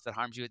cutting off that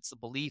harms you. It's the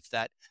belief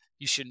that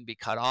you shouldn't be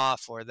cut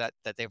off, or that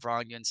they've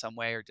wronged you in some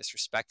way or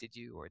disrespected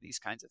you, or these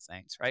kinds of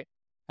things, right?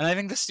 And I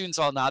think the students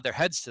all nod their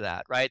heads to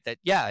that, right? That,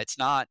 yeah, it's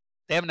not,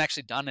 they haven't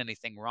actually done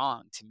anything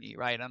wrong to me,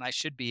 right? And I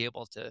should be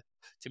able to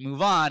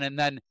move on. And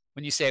then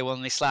when you say, well,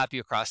 when they slap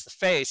you across the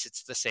face,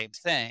 it's the same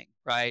thing,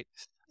 right?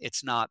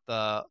 It's not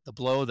the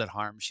blow that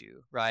harms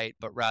you, right?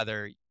 But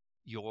rather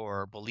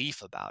your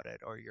belief about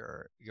it, or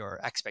your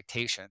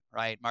expectation,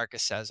 right?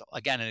 Marcus says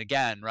again and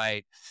again,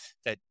 right,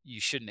 that you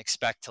shouldn't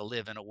expect to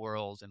live in a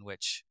world in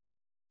which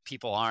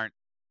people aren't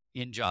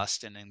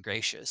unjust and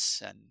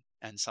ingracious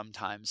and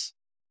sometimes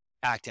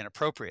act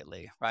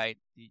inappropriately, right?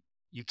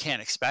 You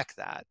can't expect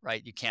that,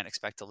 right? You can't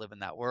expect to live in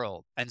that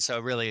world. And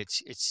so really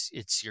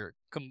it's your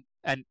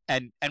and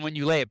when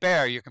you lay it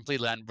bare, your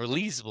completely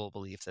unreleasable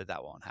belief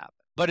that won't happen.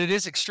 But it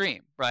is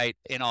extreme, right,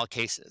 in all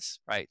cases,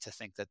 right, to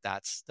think that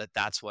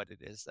that's what it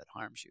is that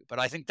harms you. But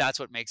I think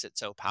that's what makes it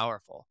so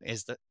powerful,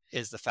 is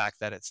the fact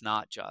that it's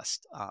not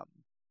just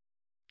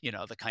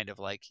the kind of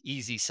like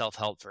easy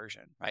self-help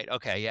version, right?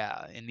 Okay,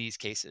 yeah, in these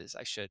cases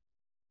I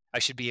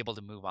should be able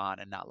to move on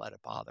and not let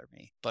it bother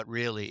me. But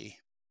really,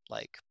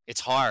 like,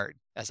 it's hard,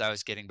 as I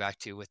was getting back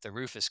to with the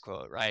Rufus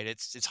quote, right?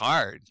 It's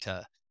hard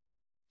to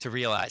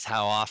realize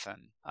how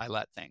often I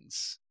let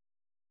things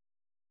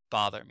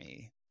bother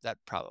me that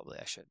probably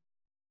I should.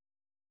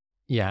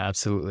 Yeah,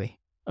 absolutely.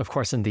 Of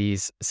course, in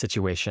these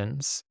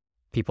situations,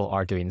 people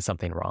are doing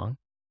something wrong.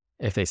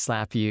 If they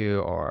slap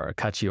you or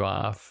cut you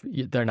off,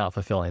 they're not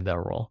fulfilling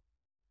their role.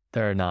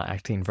 They're not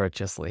acting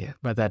virtuously,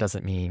 but that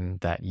doesn't mean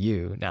that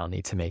you now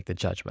need to make the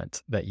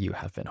judgment that you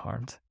have been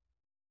harmed.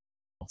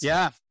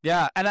 Yeah.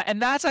 And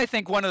that's, I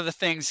think, one of the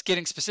things,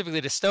 getting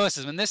specifically to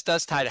Stoicism, and this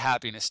does tie to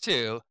happiness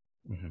too.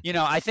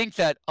 I think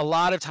that a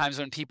lot of times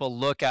when people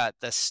look at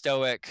the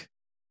Stoic,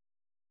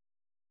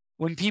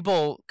 when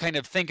people kind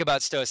of think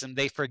about Stoicism,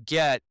 they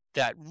forget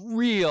that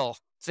real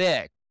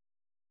thick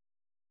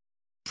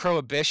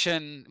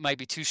prohibition, might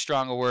be too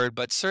strong a word,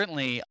 but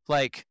certainly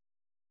like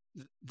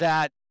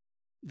that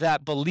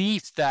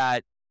belief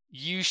that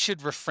you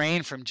should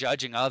refrain from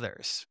judging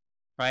others,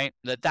 right?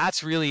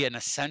 That's really an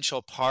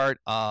essential part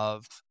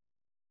of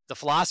the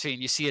philosophy,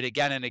 and you see it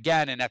again and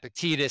again in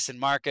Epictetus and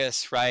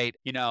Marcus, right?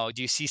 Do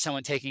you see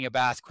someone taking a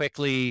bath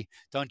quickly?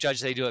 Don't judge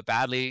they do it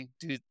badly.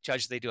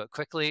 Judge they do it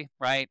quickly,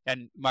 right?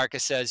 And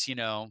Marcus says,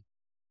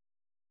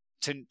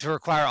 to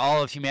require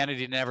all of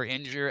humanity to never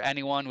injure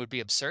anyone would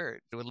be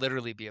absurd. It would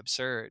literally be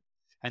absurd.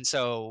 And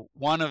so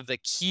one of the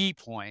key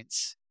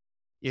points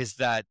is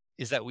that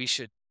we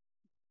should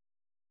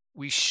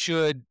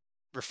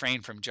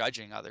refrain from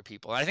judging other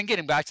people. And I think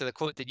getting back to the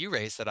quote that you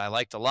raised that I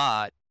liked a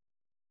lot,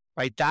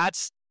 right?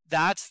 That's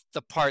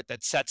the part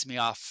that sets me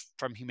off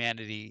from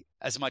humanity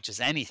as much as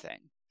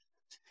anything.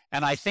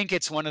 And I think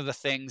it's one of the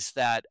things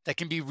that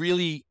can be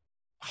really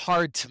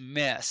hard to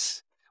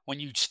miss when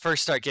you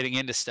first start getting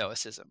into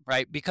Stoicism,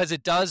 right? Because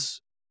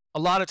a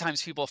lot of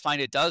times people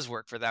find it does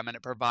work for them and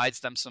it provides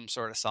them some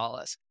sort of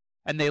solace.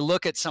 And they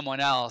look at someone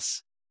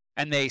else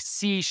and they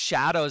see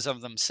shadows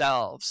of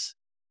themselves,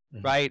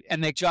 right?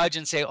 And they judge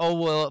and say, oh,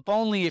 well, if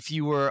only if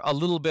you were a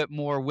little bit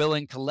more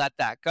willing to let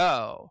that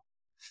go,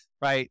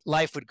 right,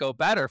 life would go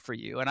better for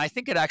you. And I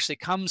think it actually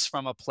comes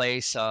from a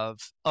place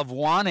of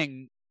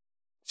wanting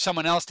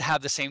someone else to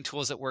have the same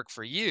tools that work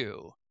for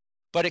you.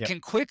 But it can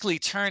quickly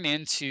turn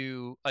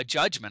into a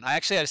judgment. I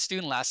actually had a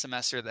student last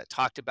semester that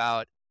talked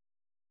about,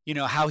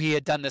 how he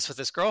had done this with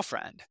his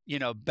girlfriend,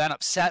 been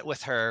upset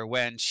with her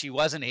when she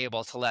wasn't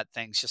able to let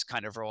things just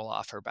kind of roll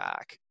off her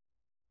back.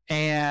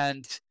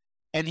 And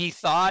he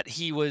thought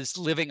he was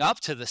living up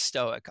to the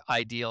Stoic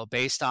ideal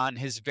based on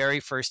his very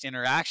first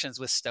interactions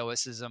with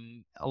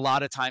Stoicism, a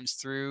lot of times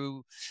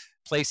through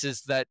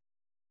places that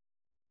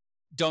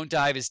don't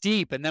dive as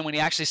deep. And then when he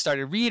actually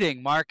started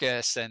reading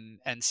Marcus and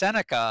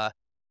Seneca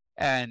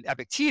and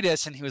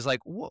Epictetus, and he was like,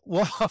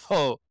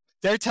 whoa,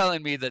 they're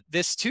telling me that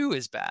this too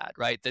is bad,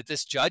 right? That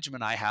this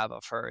judgment I have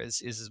of her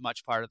is as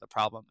much part of the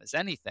problem as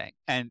anything.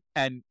 And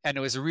it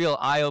was a real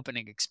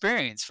eye-opening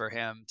experience for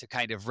him to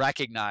kind of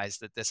recognize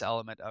that this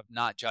element of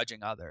not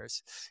judging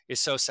others is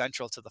so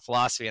central to the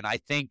philosophy. And I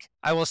think,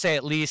 I will say,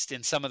 at least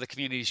in some of the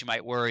communities you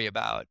might worry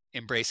about,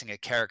 embracing a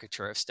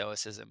caricature of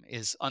Stoicism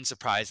is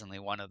unsurprisingly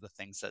one of the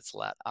things that's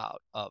let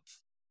out of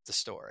the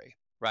story,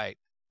 right?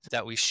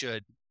 That we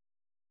should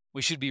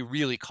be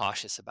really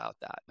cautious about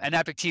that. And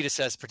Epictetus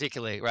says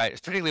particularly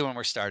when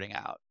we're starting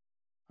out,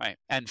 right?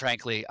 And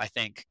frankly, I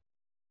think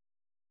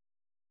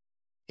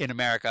in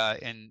America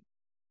in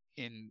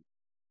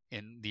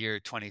the year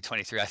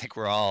 2023, I think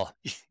we're all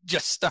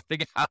just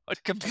starting out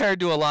compared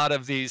to a lot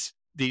of these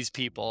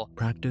people.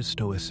 Practice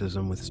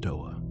Stoicism with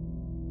Stoa.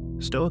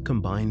 Stoa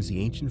combines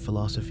the ancient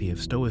philosophy of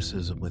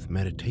Stoicism with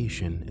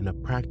meditation in a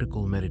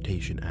practical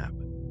meditation app.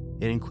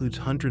 It includes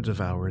hundreds of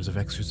hours of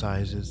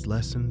exercises,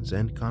 lessons,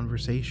 and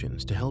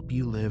conversations to help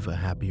you live a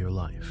happier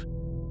life.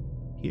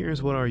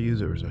 Here's what our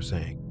users are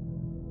saying.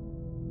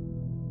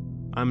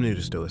 I'm new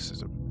to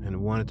Stoicism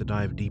and wanted to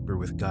dive deeper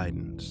with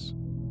guidance.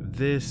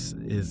 This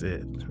is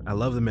it. I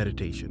love the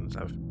meditations.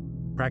 I've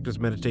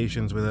practiced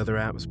meditations with other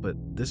apps, but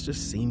this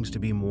just seems to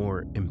be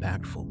more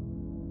impactful.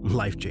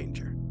 Life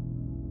changer.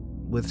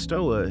 With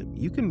Stoa,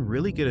 you can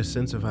really get a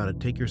sense of how to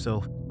take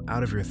yourself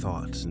out of your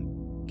thoughts and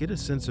get a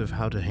sense of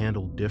how to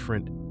handle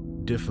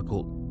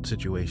difficult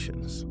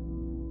situations.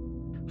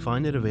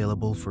 Find it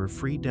available for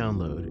free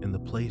download in the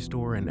Play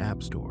Store and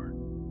App Store.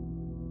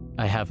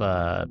 I have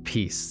a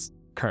piece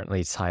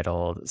currently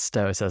titled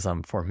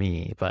Stoicism for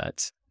Me,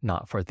 but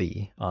not for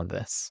thee on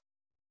this.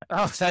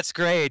 Oh, that's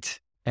great.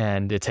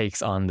 And it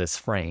takes on this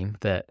frame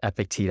that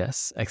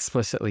Epictetus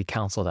explicitly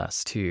counseled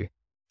us to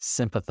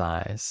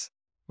sympathize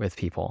with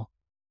people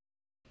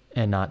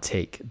and not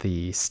take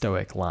the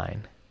Stoic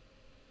line.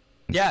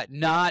 Yeah,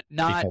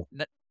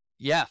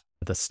 yeah.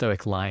 The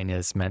Stoic line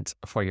is meant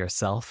for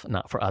yourself,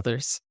 not for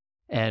others.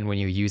 And when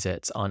you use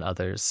it on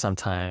others,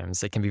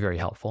 sometimes it can be very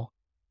helpful.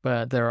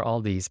 But there are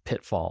all these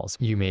pitfalls.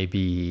 You may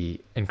be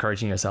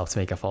encouraging yourself to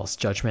make a false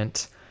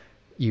judgment.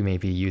 You may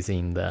be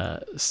using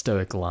the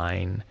Stoic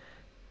line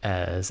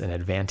as an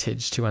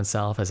advantage to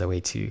oneself, as a way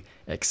to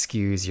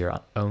excuse your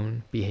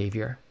own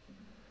behavior.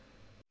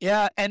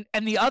 Yeah, and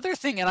the other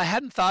thing, and I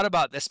hadn't thought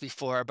about this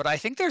before, but I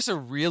think there's a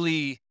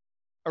really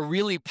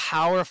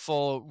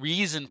powerful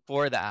reason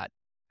for that.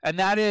 And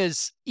that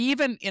is,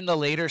 even in the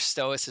later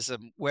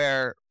Stoicism,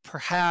 where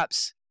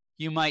perhaps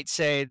you might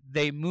say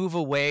they move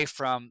away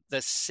from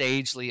the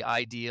sagely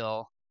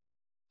ideal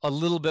a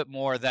little bit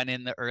more than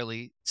in the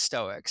early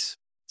Stoics.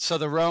 So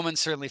the Romans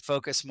certainly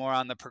focus more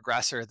on the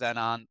progressor than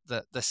on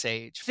the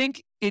sage. I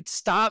think it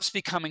stops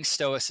becoming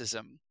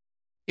Stoicism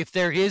if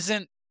there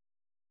isn't,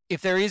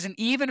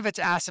 even if it's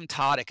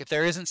asymptotic, if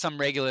there isn't some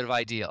regulative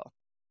ideal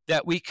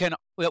that we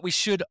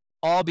should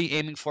all be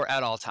aiming for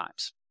at all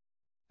times.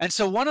 And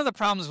so one of the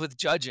problems with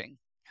judging,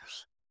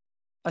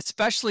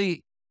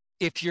 especially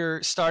if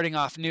you're starting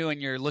off new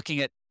and you're looking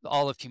at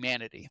all of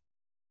humanity,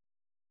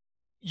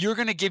 you're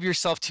going to give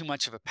yourself too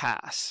much of a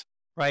pass,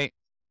 right?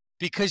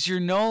 Because you're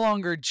no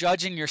longer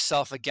judging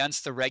yourself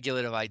against the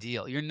regulative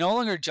ideal. You're no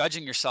longer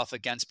judging yourself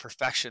against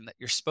perfection that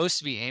you're supposed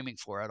to be aiming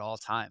for at all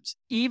times.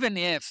 Even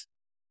if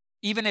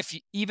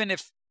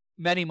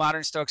many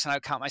modern Stoics, and I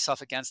would count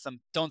myself against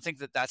them, don't think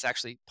that that's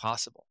actually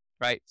possible,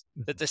 right?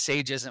 That the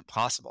sage isn't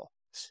possible.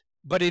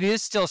 But it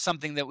is still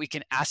something that we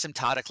can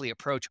asymptotically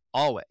approach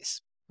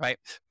always, right?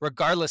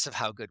 Regardless of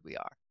how good we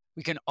are.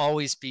 We can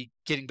always be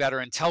getting better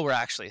until we're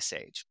actually a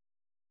sage,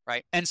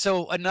 right? And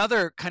so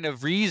another kind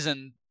of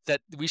reason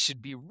that we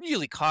should be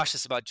really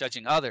cautious about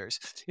judging others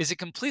is it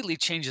completely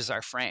changes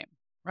our frame,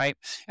 right?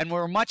 And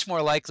we're much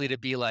more likely to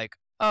be like,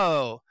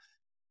 oh,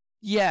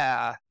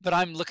 yeah,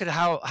 but look at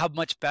how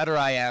much better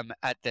I am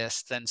at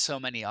this than so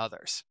many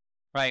others,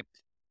 right?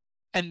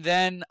 And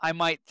then I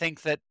might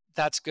think that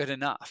that's good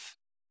enough,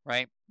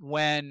 right?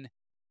 When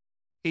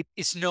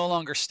it's no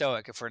longer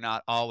Stoic if we're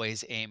not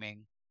always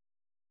aiming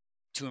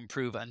to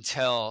improve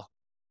until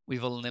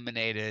we've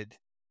eliminated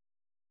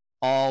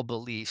all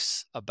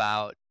beliefs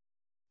about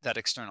that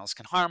externals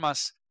can harm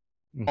us,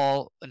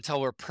 all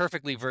until we're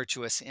perfectly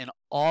virtuous in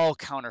all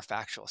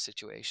counterfactual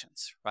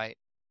situations, right?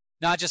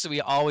 Not just that we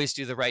always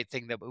do the right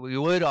thing, that we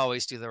would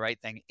always do the right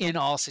thing in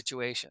all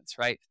situations,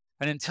 right?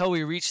 And until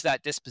we reach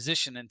that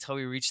disposition, until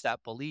we reach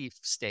that belief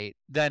state,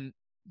 then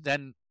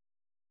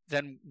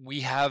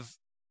we have,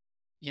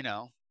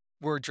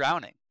 we're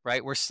drowning,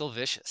 right? We're still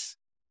vicious.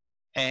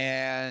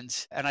 And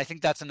I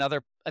think that's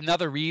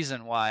another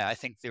reason why I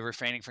think the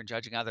refraining from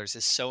judging others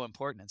is so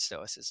important in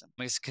Stoicism,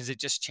 is because it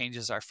just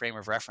changes our frame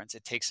of reference.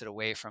 It takes it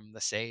away from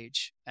the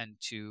sage and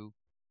to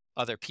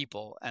other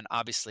people. And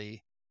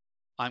obviously,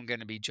 I'm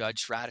going to be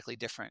judged radically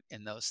different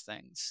in those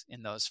things,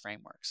 in those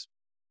frameworks.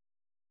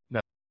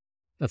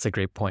 That's a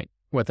great point.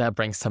 What that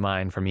brings to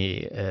mind for me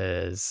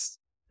is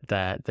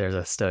that there's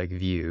a Stoic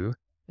view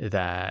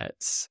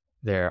that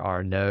there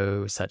are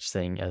no such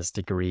thing as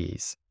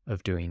degrees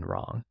of doing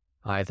wrong.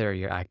 Either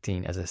you're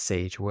acting as a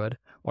sage would,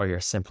 or you're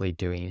simply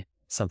doing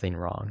something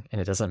wrong. And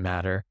it doesn't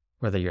matter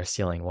whether you're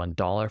stealing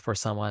 $1 for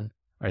someone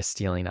or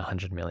stealing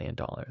 $100 million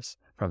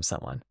from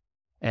someone.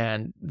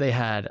 And they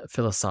had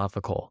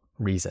philosophical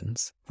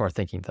reasons for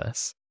thinking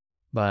this.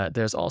 But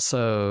there's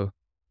also,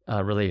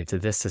 related to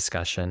this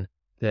discussion,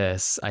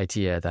 this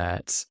idea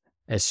that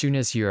as soon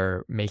as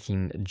you're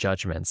making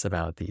judgments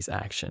about these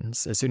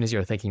actions, as soon as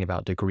you're thinking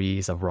about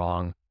degrees of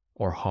wrong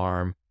or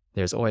harm,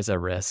 there's always a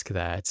risk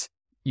that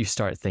you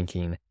start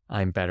thinking,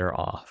 I'm better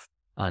off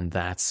on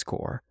that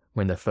score,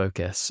 when the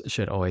focus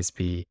should always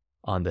be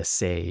on the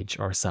sage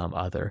or some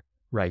other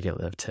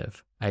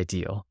regulative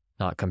ideal,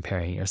 not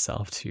comparing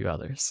yourself to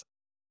others.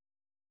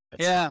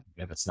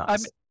 If it's not.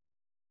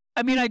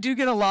 I mean, I do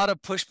get a lot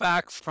of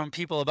pushback from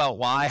people about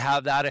why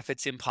have that if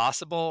it's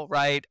impossible,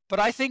 right? But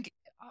I think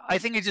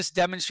it just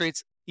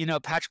demonstrates,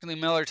 Patrick Lee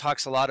Miller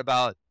talks a lot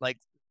about like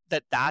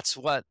that's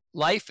what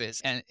life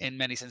is, and in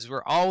many senses,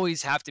 we're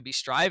always have to be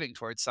striving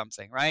towards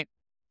something, right?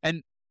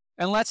 And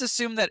let's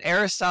assume that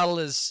Aristotle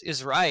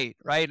is right,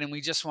 and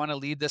we just want to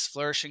lead this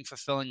flourishing,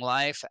 fulfilling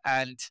life,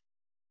 and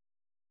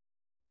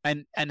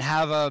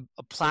have a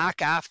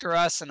plaque after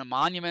us and a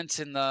monument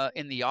in the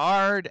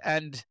yard,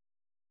 and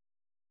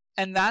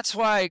that's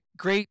why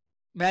great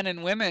men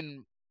and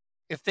women,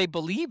 if they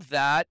believed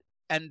that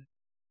and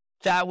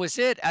that was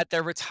it at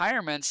their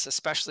retirements,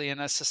 especially in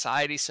a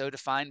society so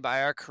defined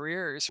by our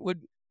careers,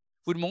 would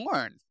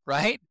mourn,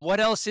 right? What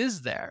else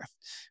is there,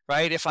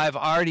 right? If I've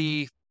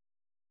already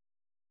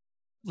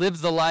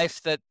lived the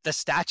life that the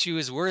statue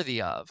is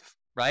worthy of,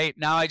 right?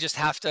 Now I just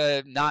have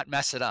to not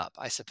mess it up,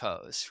 I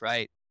suppose,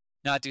 right?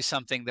 Not do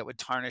something that would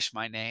tarnish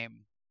my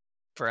name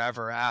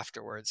forever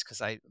afterwards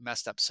because I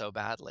messed up so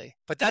badly.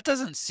 But that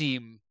doesn't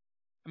seem,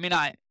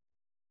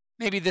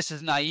 maybe this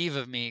is naive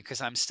of me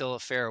because I'm still a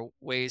fair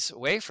ways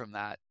away from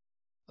that,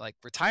 like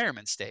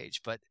retirement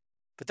stage, but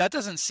that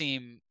doesn't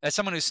seem, as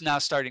someone who's now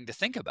starting to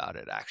think about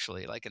it,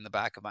 actually, like in the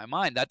back of my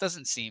mind, that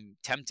doesn't seem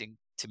tempting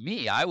to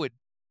me.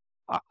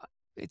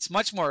 It's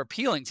much more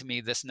appealing to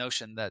me, this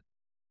notion that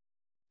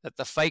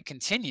the fight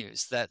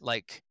continues, that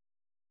like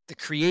the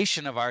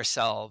creation of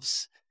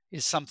ourselves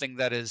is something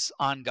that is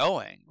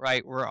ongoing,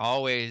 right? We're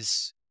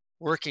always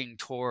working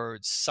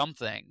towards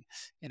something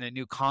in a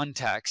new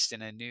context,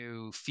 in a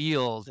new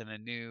field, in a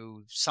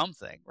new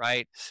something,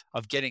 right?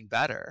 Of getting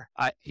better.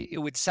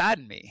 It would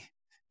sadden me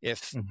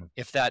if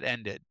that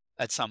ended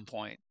at some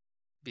point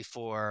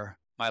before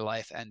my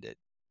life ended.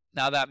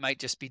 Now that might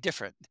just be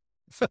different.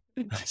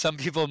 Some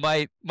people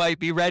might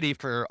be ready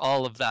for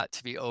all of that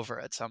to be over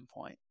at some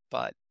point.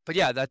 But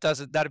yeah,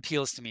 that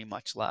appeals to me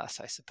much less,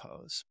 I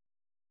suppose.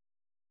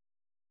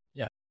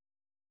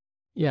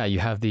 Yeah, you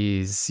have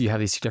these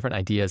different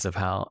ideas of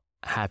how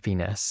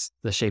happiness,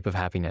 the shape of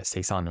happiness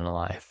takes on in a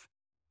life,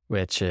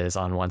 which is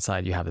on one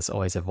side, you have this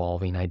always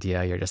evolving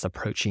idea, you're just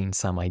approaching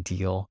some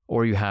ideal,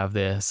 or you have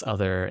this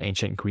other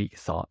ancient Greek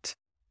thought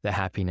that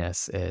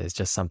happiness is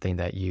just something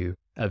that you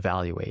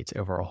evaluate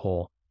over a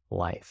whole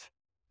life.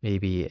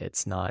 Maybe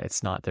it's not,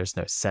 there's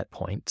no set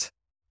point,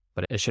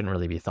 but it shouldn't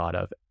really be thought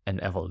of an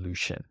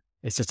evolution.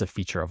 It's just a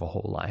feature of a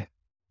whole life.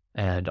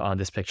 And on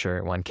this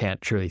picture, one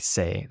can't truly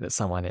say that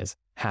someone is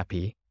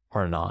happy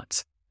or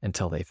not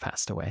until they've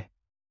passed away.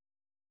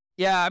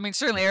 Yeah,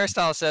 certainly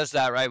Aristotle says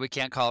that, right? We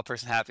can't call a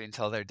person happy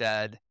until they're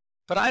dead.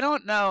 But I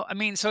don't know.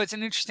 So it's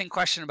an interesting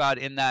question about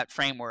in that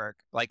framework,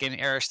 like in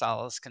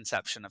Aristotle's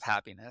conception of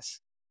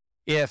happiness.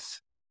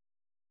 if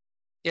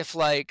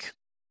like,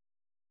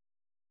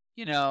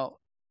 you know,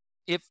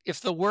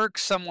 if the work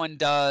someone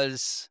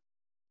does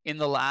in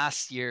the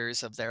last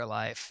years of their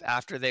life,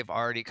 after they've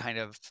already kind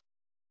of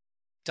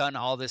done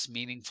all this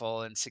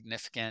meaningful and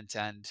significant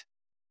and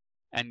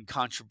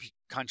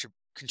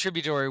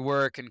contributory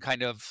work, and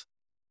kind of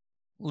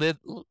live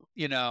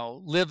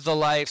the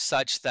life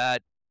such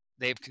that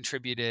they've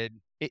contributed,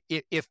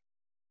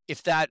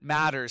 if that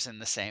matters in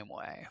the same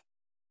way.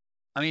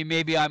 I mean,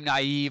 maybe I'm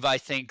naive. I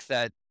think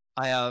that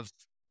I have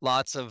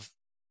lots of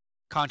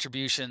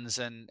contributions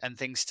and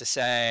things to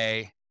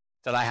say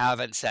that I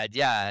haven't said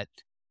yet.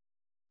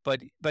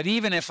 But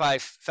even if I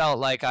felt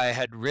like I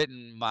had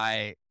written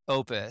my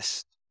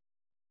opus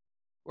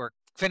or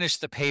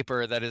finished the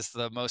paper that is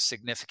the most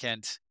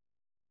significant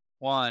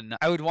one,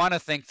 I would want to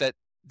think that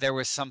there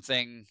was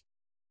something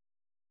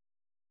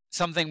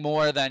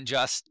more than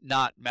just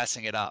not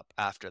messing it up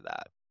after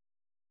that,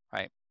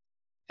 right?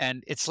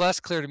 And it's less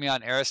clear to me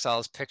on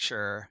Aristotle's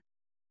picture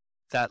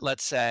that,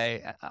 let's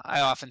say,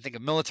 I often think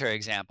of military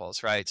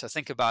examples, right? So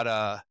think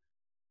about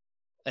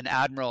an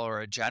admiral or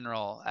a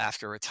general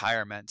after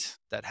retirement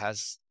that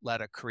has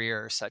led a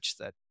career such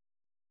that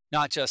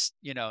not just,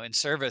 in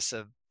service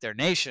of their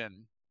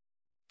nation,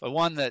 but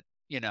one that,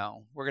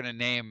 we're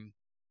going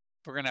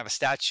to have a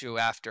statue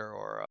after,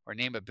 or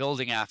name a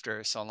building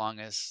after, so long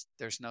as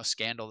there's no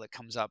scandal that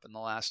comes up in the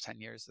last 10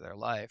 years of their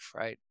life,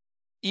 right?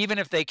 Even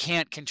if they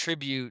can't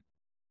contribute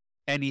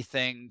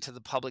anything to the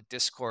public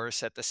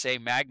discourse at the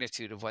same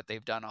magnitude of what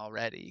they've done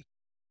already,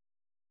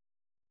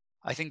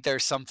 I think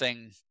there's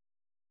something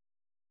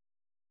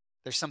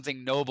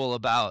noble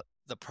about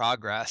the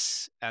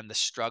progress and the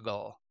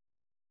struggle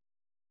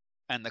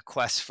and the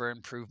quest for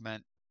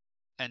improvement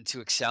and to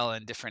excel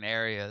in different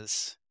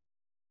areas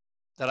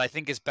that I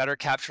think is better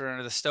captured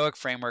under the Stoic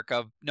framework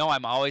of, no,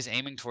 I'm always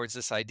aiming towards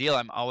this ideal.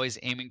 I'm always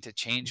aiming to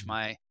change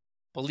my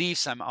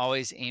beliefs. I'm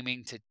always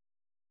aiming to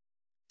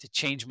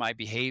change my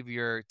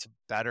behavior to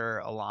better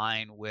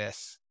align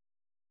with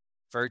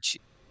virtue.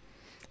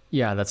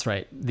 Yeah, that's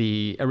right.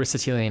 The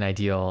Aristotelian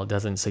ideal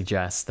doesn't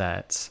suggest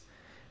that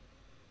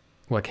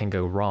what can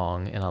go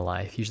wrong in a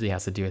life usually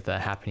has to do with the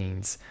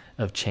happenings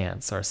of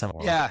chance or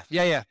something. Yeah.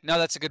 No,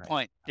 that's a good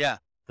point. Yeah.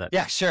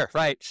 Yeah, sure.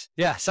 Right.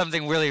 Yeah.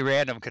 Something really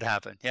random could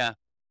happen. Yeah.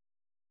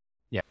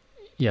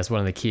 Yes,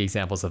 one of the key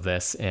examples of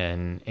this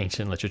in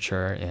ancient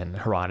literature in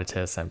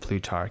Herodotus and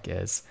Plutarch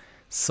is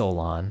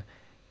Solon.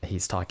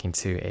 He's talking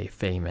to a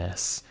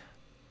famous,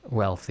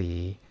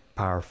 wealthy,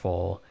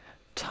 powerful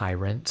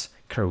tyrant,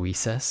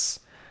 Croesus.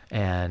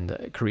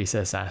 And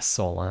Croesus asks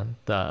Solon,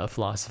 the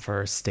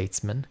philosopher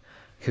statesman,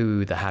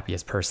 who the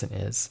happiest person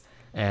is.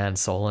 And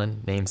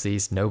Solon names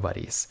these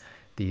nobodies,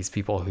 these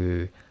people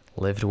who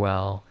lived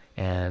well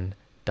and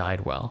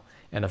died well.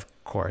 And of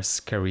course,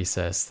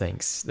 Croesus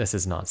thinks this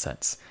is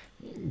nonsense.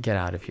 Get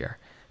out of here.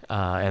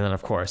 And then,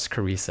 of course,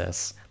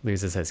 Croesus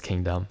loses his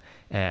kingdom,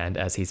 and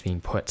as he's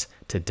being put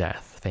to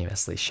death,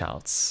 famously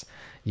shouts,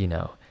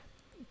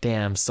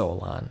 damn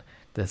Solon,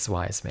 this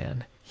wise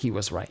man, he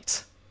was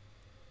right.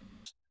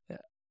 Yeah.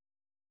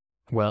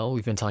 Well,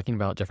 we've been talking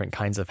about different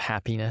kinds of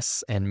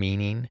happiness and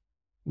meaning.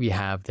 We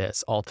have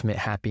this ultimate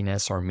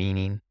happiness or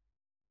meaning,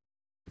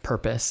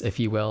 purpose, if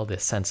you will,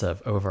 this sense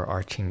of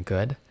overarching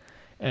good.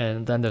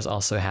 And then there's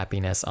also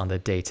happiness on the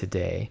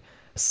day-to-day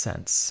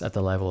sense at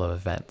the level of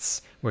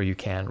events, where you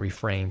can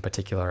reframe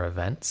particular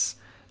events.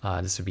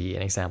 This would be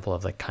an example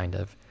of the kind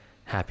of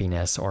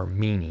happiness or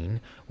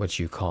meaning, which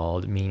you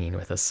called meaning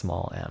with a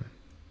small m.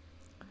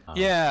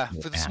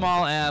 For the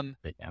small m.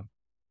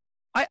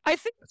 I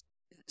think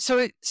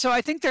so.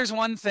 I think there's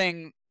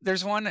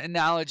one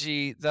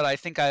analogy that I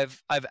think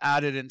I've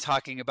added in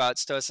talking about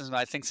Stoicism,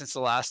 I think since the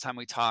last time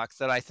we talked,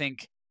 that I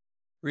think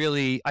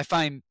really I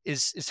find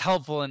is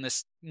helpful in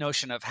this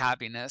notion of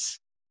happiness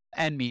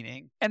and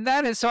meaning. And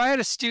that is, so I had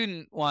a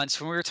student once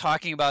when we were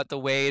talking about the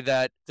way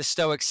that the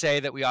Stoics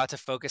say that we ought to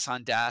focus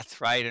on death,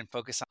 right? And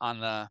focus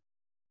on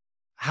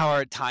how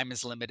our time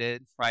is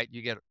limited, right?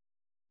 You get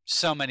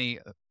so many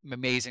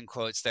amazing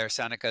quotes there.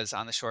 Seneca's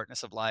On the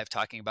Shortness of Life,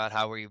 talking about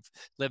how we've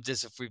lived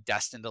as if we're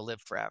destined to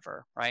live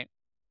forever, right?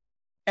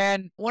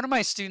 And one of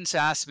my students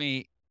asked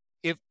me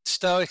if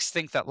Stoics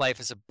think that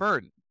life is a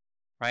burden,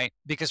 right?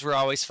 Because we're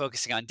always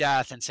focusing on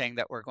death and saying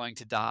that we're going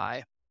to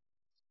die.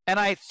 And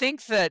I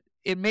think that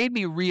it made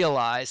me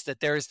realize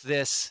that there was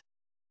this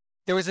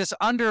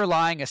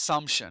underlying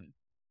assumption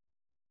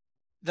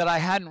that I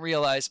hadn't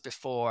realized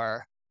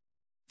before,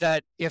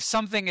 that if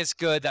something is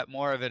good, that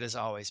more of it is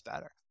always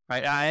better,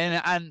 right?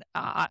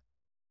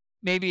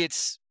 Maybe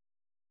this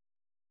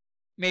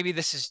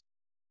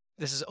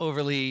is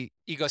overly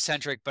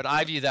egocentric, but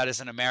I view that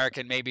as an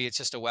American. Maybe it's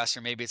just a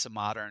Western, maybe it's a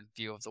modern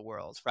view of the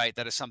world, right?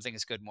 That if something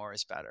is good, more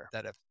is better.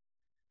 That if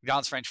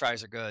McDonald's French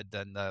fries are good,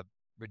 then the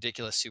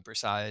ridiculous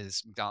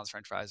supersized McDonald's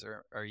French fries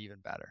are even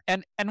better.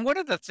 And one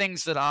of the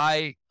things that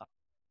I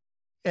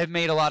have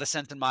made a lot of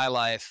sense in my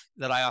life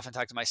that I often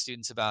talk to my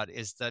students about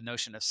is the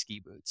notion of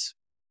ski boots.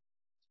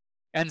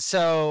 And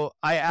so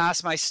I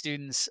ask my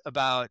students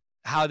about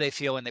how they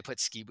feel when they put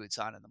ski boots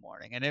on in the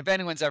morning. And if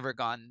anyone's ever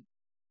gone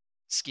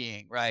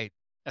skiing, right?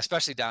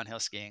 Especially downhill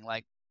skiing.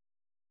 Like,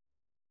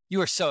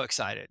 you are so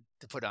excited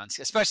to put on,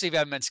 especially if you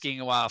haven't been skiing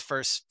in a while.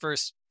 First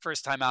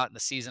time out in the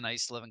season. I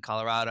used to live in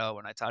Colorado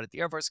when I taught at the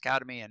Air Force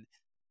Academy, and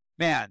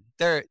man,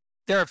 there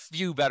are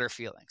few better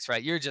feelings,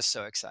 right? You're just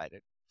so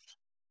excited.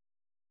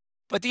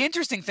 But the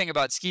interesting thing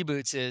about ski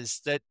boots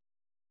is that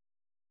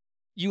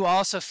you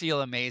also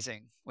feel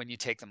amazing when you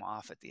take them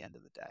off at the end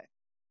of the day,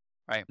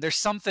 right? There's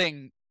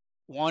something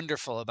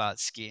wonderful about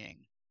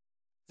skiing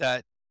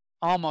that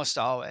almost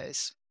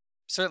always,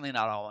 certainly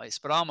not always,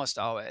 but almost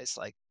always,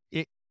 like,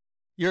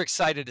 you're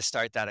excited to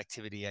start that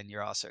activity, and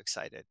you're also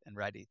excited and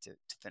ready to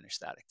finish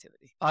that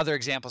activity. Other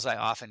examples I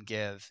often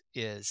give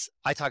is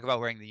I talk about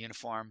wearing the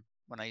uniform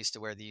when I used to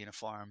wear the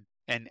uniform,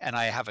 and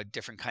I have a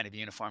different kind of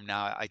uniform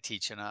now. I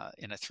teach in a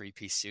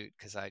 3-piece suit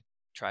because I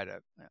try to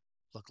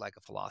look like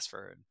a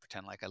philosopher and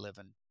pretend like I live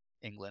in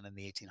England in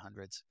the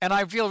 1800s. And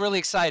I feel really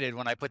excited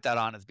when I put that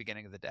on at the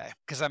beginning of the day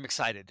because I'm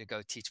excited to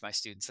go teach my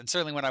students. And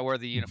certainly when I wore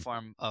the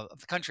uniform of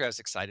the country, I was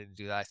excited to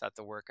do that. I thought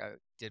the work I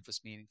did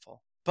was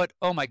meaningful. But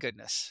oh my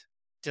goodness,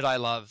 do I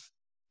love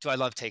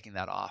taking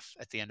that off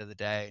at the end of the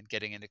day and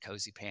getting into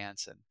cozy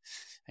pants and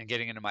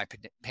getting into my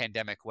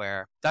pandemic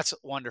wear. That's a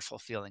wonderful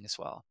feeling as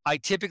well. I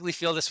typically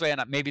feel this way,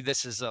 and maybe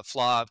this is a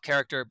flaw of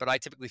character, but I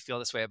typically feel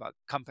this way about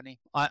company.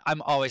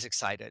 I'm always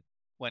excited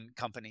when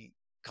company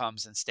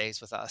comes and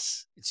stays with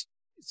us. It's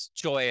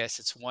joyous.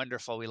 It's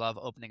wonderful. We love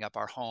opening up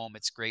our home.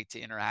 It's great to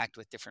interact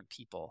with different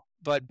people.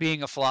 But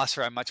being a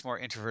philosopher, I'm much more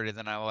introverted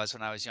than I was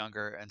when I was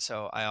younger. And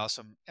so I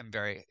also I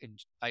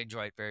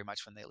enjoy it very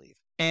much when they leave.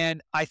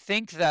 And I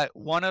think that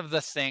one of the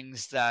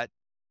things that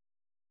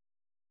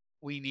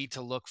we need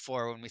to look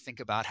for when we think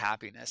about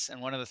happiness,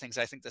 and one of the things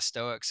I think the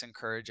Stoics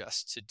encourage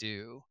us to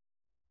do,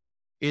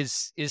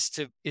 is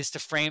to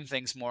frame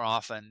things more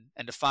often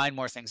and to find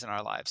more things in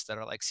our lives that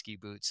are like ski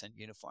boots and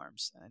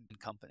uniforms and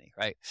company,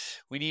 right?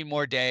 We need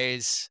more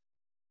days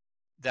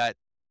that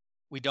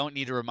we don't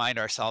need to remind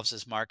ourselves,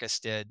 as Marcus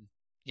did,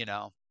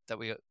 that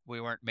we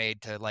weren't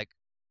made to like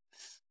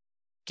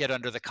get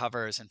under the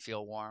covers and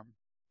feel warm,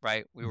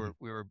 right? We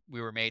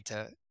were made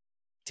to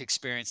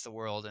experience the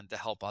world and to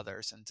help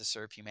others and to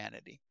serve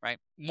humanity, right?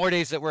 More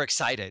days that we're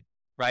excited,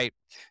 right?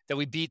 That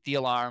we beat the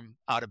alarm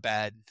out of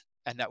bed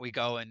and that we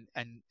go and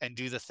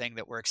do the thing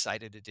that we're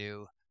excited to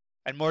do.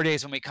 And more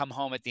days when we come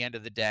home at the end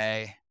of the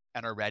day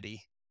and are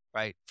ready,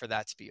 right, for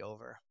that to be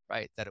over,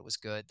 right? That it was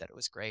good, that it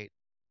was great,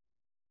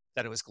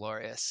 that it was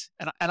glorious.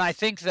 And I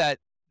think that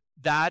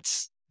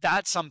that's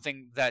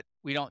something that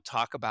we don't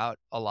talk about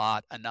a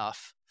lot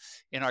enough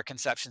in our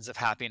conceptions of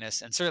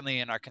happiness, and certainly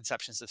in our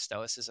conceptions of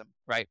Stoicism,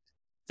 right?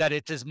 That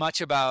it's as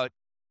much about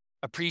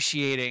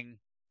appreciating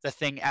the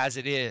thing as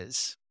it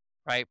is,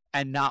 right?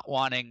 And not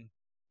wanting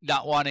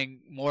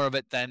more of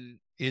it than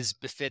is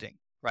befitting,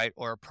 right?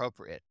 Or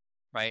appropriate,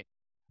 right?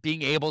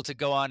 Being able to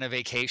go on a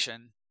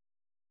vacation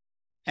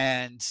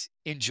and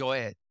enjoy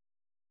it,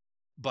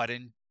 but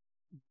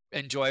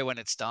enjoy when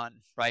it's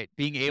done, right?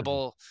 Being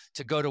able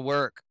to go to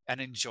work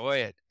and enjoy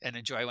it and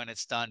enjoy when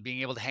it's done.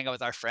 Being able to hang out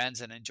with our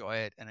friends and enjoy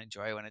it and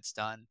enjoy when it's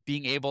done.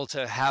 Being able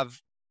to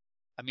have,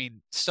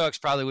 Stoics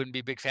probably wouldn't be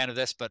a big fan of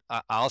this, but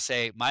I'll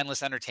say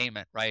mindless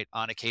entertainment, right?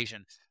 On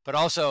occasion, but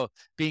also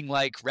being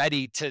like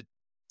ready to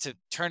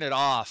turn it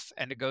off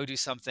and to go do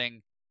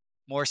something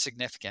more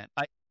significant.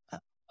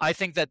 I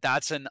think that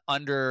that's an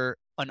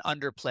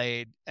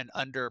underplayed and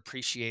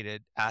underappreciated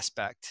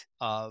aspect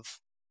of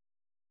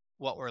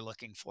what we're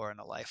looking for in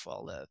a life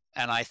well lived.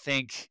 And I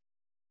think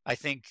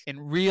in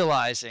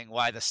realizing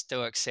why the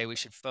Stoics say we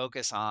should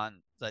focus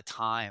on the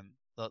time,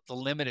 the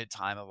limited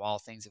time of all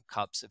things of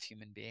cups of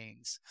human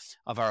beings,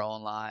 of our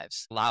own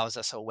lives, allows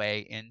us a way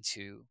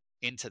into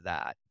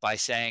that by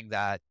saying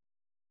that,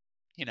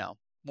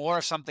 more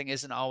of something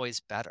isn't always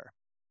better,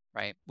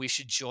 right? We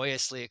should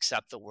joyously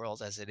accept the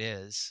world as it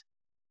is.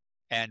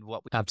 And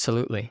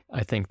Absolutely.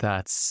 I think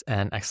that's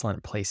an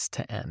excellent place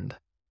to end.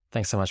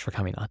 Thanks so much for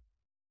coming on.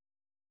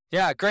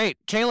 Yeah, great.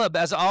 Caleb,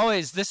 as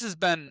always, this has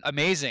been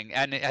amazing,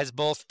 and it has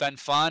both been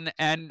fun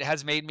and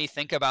has made me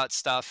think about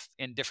stuff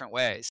in different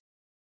ways.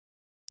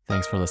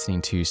 Thanks for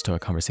listening to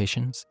Stoic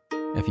Conversations.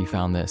 If you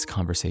found this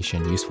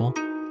conversation useful,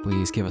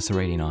 please give us a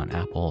rating on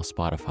Apple,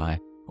 Spotify,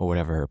 or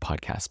whatever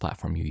podcast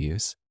platform you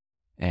use,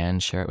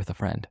 and share it with a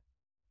friend.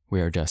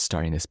 We are just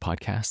starting this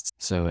podcast,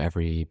 so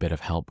every bit of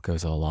help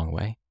goes a long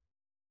way.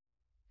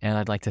 And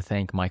I'd like to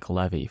thank Michael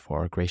Levy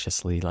for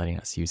graciously letting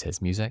us use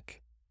his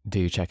music.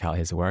 Do check out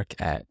his work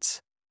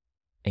at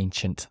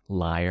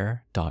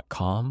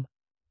ancientlyre.com,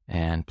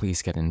 and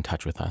please get in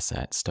touch with us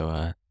at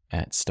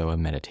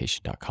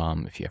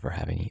stoameditation.com if you ever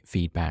have any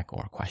feedback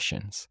or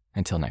questions.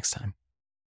 Until next time.